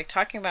partner, like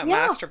talking about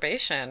Yeah,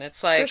 masturbation,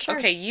 it's for like, sure.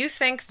 okay, you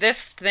think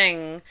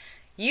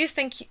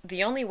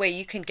the only way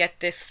you can get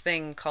this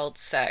thing called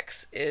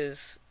sex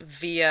is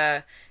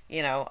via,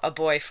 a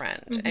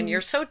boyfriend, and Hmm.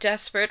 you're so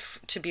desperate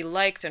to be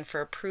liked and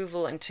for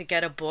approval and to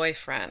get a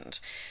boyfriend.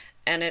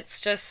 And it's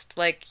just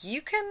like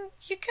you can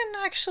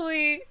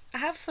actually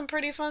have some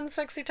pretty fun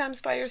sexy times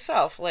by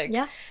yourself. Like,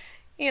 Yeah,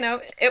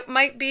 it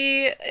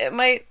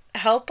might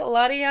help a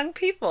lot of young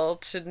people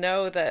to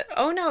know that,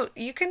 oh no,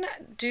 you can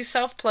do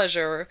self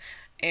pleasure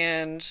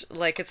and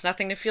like it's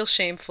nothing to feel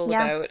shameful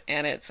yeah, about,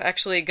 and it's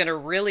actually going to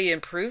really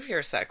improve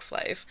your sex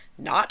life,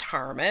 not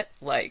harm it.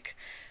 Like,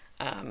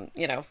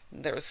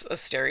 there's a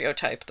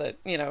stereotype that,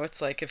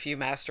 it's like if you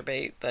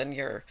masturbate, then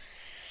you're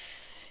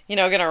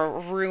gonna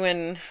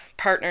ruin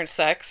partnered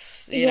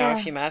sex, yeah,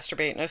 if you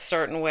masturbate in a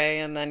certain way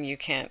and then you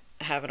can't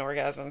have an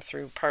orgasm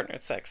through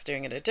partnered sex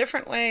doing it a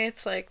different way.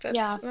 It's like,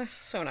 yeah. that's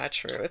so not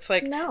true. It's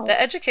like No, the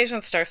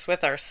education starts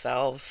with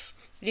ourselves.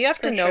 You have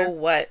to for know sure.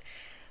 what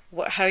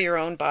how your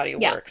own body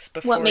Yeah. works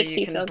What before makes you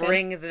you can feel good?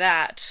 bring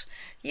that.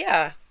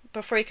 Yeah,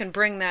 before you can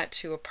bring that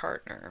to a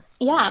partner.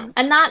 Yeah.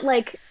 And that,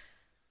 like,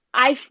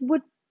 I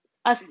would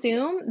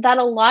assume that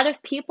a lot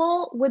of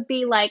people would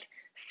be like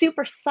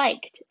super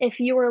psyched if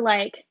you were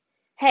like,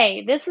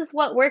 hey, this is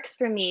what works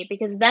for me,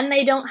 because then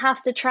they don't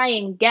have to try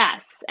and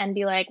guess and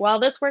be like, well,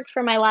 this worked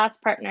for my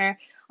last partner.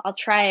 I'll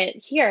try it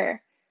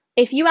here.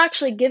 If you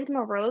actually give them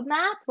a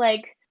roadmap,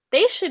 like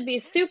they should be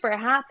super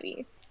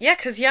happy. Yeah,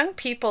 because young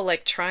people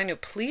like trying to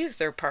please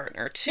their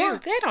partner too. Yeah.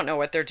 They don't know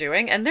what they're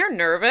doing and they're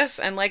nervous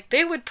and like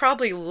they would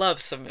probably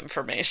love some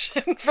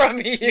information from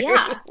you.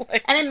 Yeah.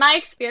 Like, And in my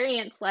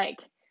experience, like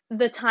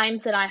the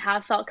times that I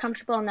have felt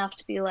comfortable enough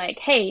to be like,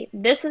 hey,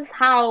 this is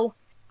how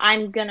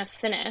I'm gonna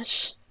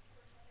finish.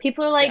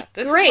 People are yeah, like,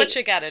 this is what great.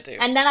 you gotta do.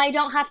 And then I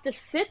don't have to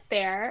sit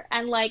there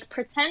and like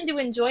pretend to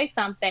enjoy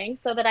something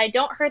so that I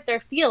don't hurt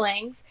their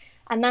feelings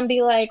and then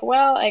be like,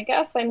 well, I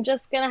guess I'm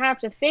just gonna have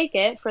to fake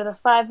it for the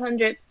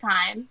 500th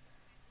time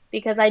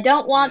because I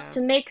don't want Yeah.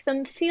 to make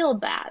them feel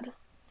bad.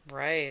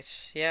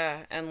 Right.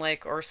 Yeah. And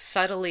like, or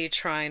subtly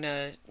trying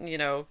to,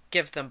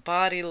 give them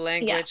body Yeah.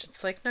 language.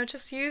 It's like, no,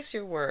 just use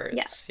your Yeah.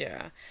 words.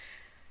 Yeah.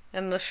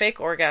 And the fake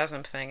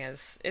orgasm thing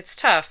it's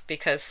tough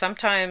because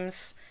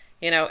sometimes,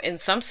 in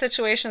some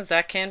situations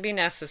that can be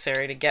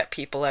necessary to get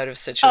people out of Oh,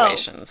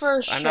 situations. for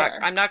I'm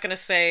sure. not going to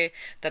say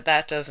that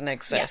that doesn't Yeah.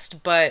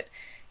 exist, but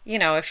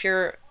if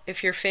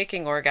you're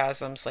faking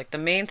orgasms, like the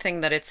main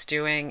thing that it's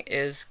doing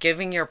is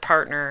giving your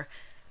partner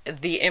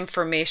the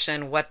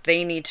information what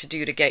they need to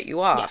do to get you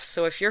Yeah. off.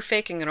 So if you're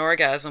faking an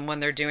orgasm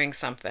when they're doing Yeah.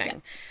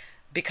 something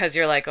because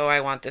you're like, oh, I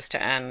want this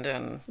to end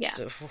and Yeah.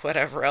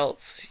 whatever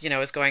else,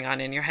 is going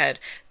on in your head,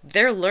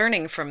 they're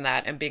learning from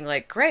that and being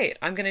like, great,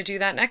 I'm going to do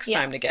that next Yeah.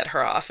 time to get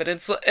her off. And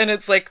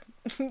it's like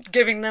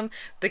giving them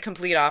the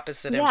complete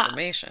opposite Yeah.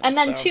 information. And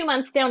then So 2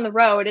 months down the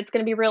road, it's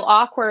going to be real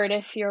awkward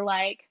if you're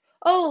like,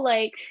 oh,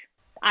 like,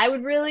 I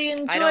would really I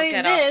don't enjoy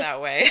get off this. that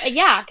way.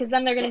 Yeah, because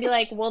then they're going to be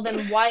like, well,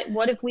 then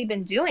what have we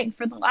been doing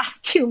for the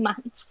last 2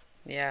 months?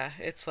 Yeah,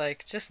 it's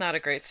like just not a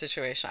great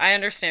situation. I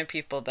understand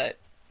people that,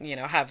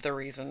 have the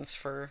reasons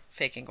for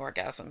faking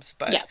orgasms,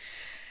 but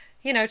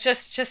Yeah,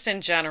 just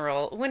in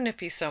general, wouldn't it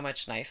be so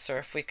much nicer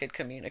if we could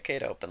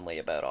communicate openly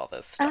about all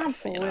this stuff?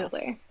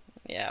 absolutely.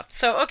 Yeah.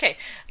 So, okay,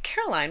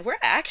 Caroline, we're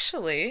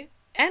actually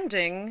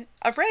ending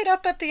right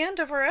up at the end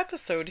of our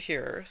episode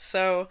here.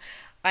 So,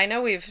 I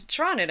know we've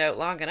drawn it out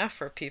long enough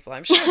for people.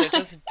 I'm sure they're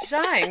just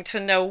dying to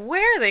know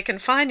where they can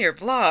find your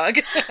blog.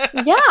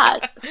 Yeah,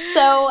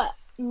 so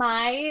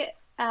my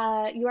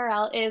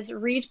URL is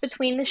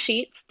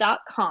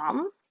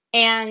readbetweenthesheets.com.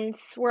 And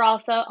we're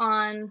also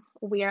on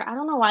I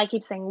don't know why I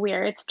keep saying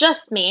we're, it's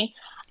just me.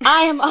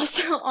 I am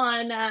also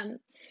on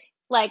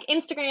like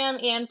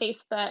Instagram and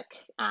Facebook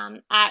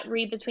at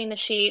Read Between the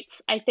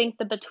Sheets. I think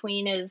the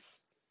between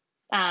is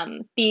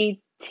BTWN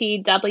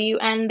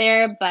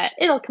there, but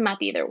it'll come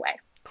up either way.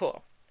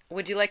 Cool.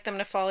 Would you like them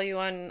to follow you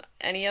on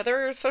any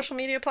other social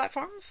media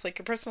platforms, like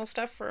your personal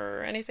stuff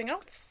or anything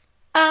else?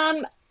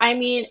 I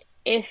mean,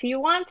 if you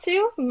want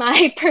to,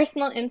 my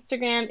personal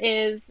Instagram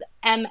is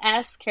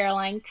MS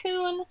Caroline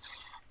Coon.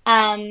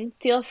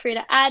 Feel free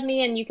to add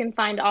me, and you can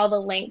find all the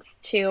links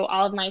to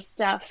all of my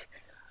stuff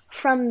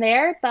from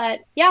there.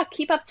 But yeah,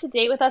 keep up to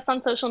date with us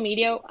on social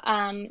media.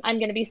 I'm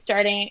going to be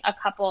starting a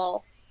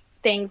couple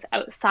things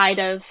outside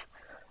of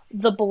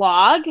the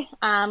blog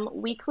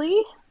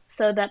weekly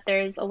so that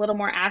there's a little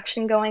more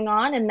action going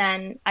on. And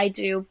then I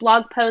do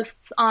blog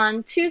posts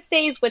on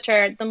Tuesdays, which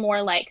are the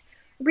more like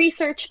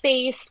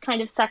research-based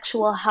kind of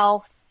sexual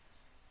health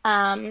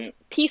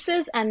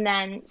pieces. And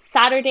then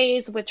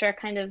Saturdays, which are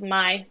kind of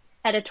my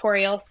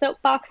editorial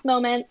soapbox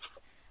moments.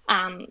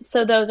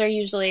 So those are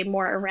usually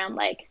more around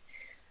like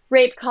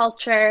rape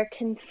culture,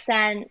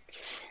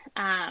 consent,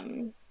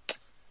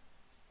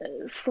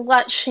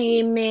 slut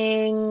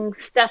shaming,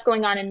 stuff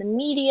going on in the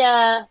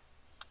media.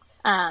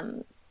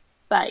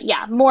 But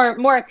yeah,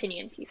 more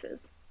opinion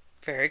pieces.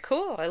 Very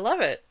cool. I love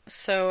it.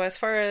 So, as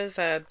far as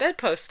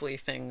bedpostly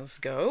things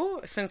go,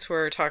 since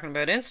we're talking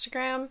about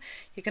Instagram,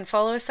 you can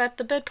follow us at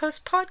the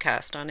Bedpost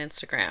Podcast on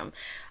Instagram.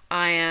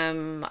 I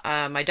am,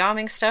 my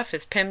doming stuff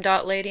is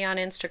pim.lady on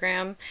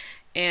Instagram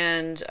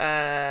and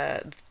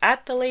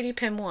at the Lady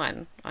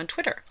Pim1 on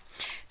Twitter.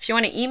 If you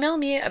want to email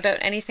me about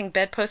anything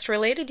bedpost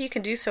related, you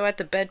can do so at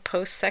the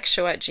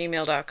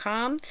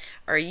bedpostsexshow@gmail.com.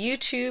 Our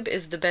YouTube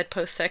is the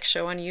Bedpost Sex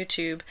Show on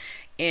YouTube.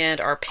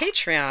 And our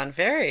Patreon,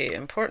 very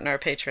important, our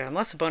Patreon.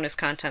 Lots of bonus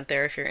content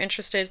there. If you're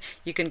interested,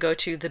 you can go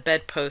to the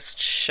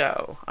Bedpost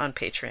Show on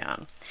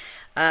Patreon.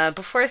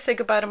 Before I say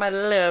goodbye to my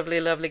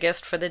lovely, lovely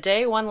guest for the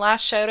day, one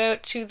last shout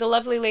out to the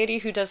lovely lady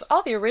who does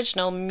all the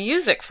original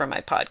music for my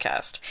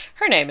podcast.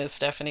 Her name is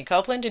Stephanie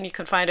Copeland, and you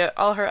can find out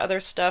all her other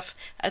stuff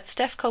at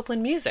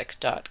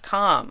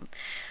stephcopelandmusic.com.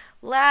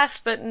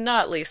 Last but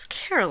not least,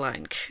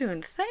 Caroline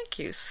Coon, thank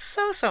you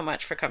so, so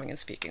much for coming and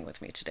speaking with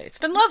me today. It's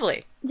been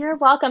lovely. You're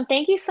welcome.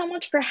 Thank you so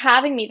much for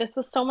having me. This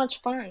was so much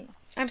fun.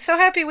 I'm so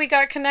happy we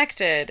got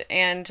connected.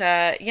 And,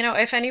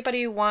 if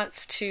anybody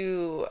wants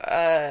to,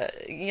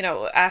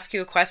 ask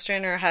you a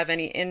question or have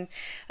any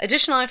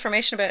additional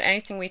information about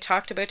anything we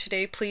talked about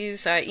today,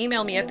 please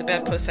email me at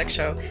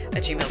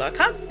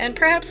thebedpostsexshow@gmail.com. And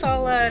perhaps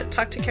I'll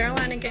talk to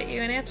Caroline and get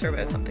you an answer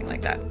about something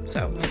like that.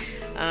 So,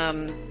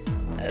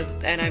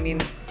 and I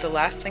mean, the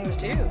last thing to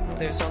do,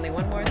 there's only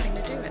one more thing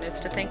to do, and it's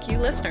to thank you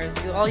listeners,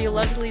 all you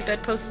lovely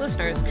Bedpost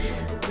listeners.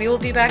 We will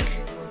be back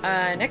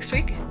next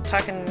week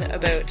talking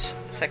about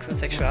sex and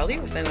sexuality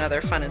with another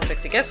fun and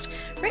sexy guest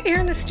right here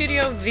in the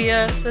studio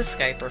via the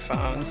Skype or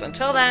phones.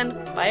 Until then,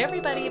 bye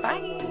everybody. Bye.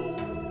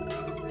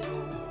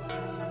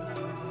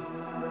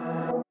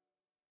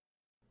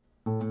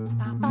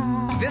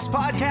 This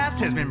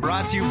podcast has been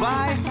brought to you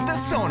by the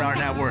Sonar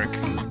Network.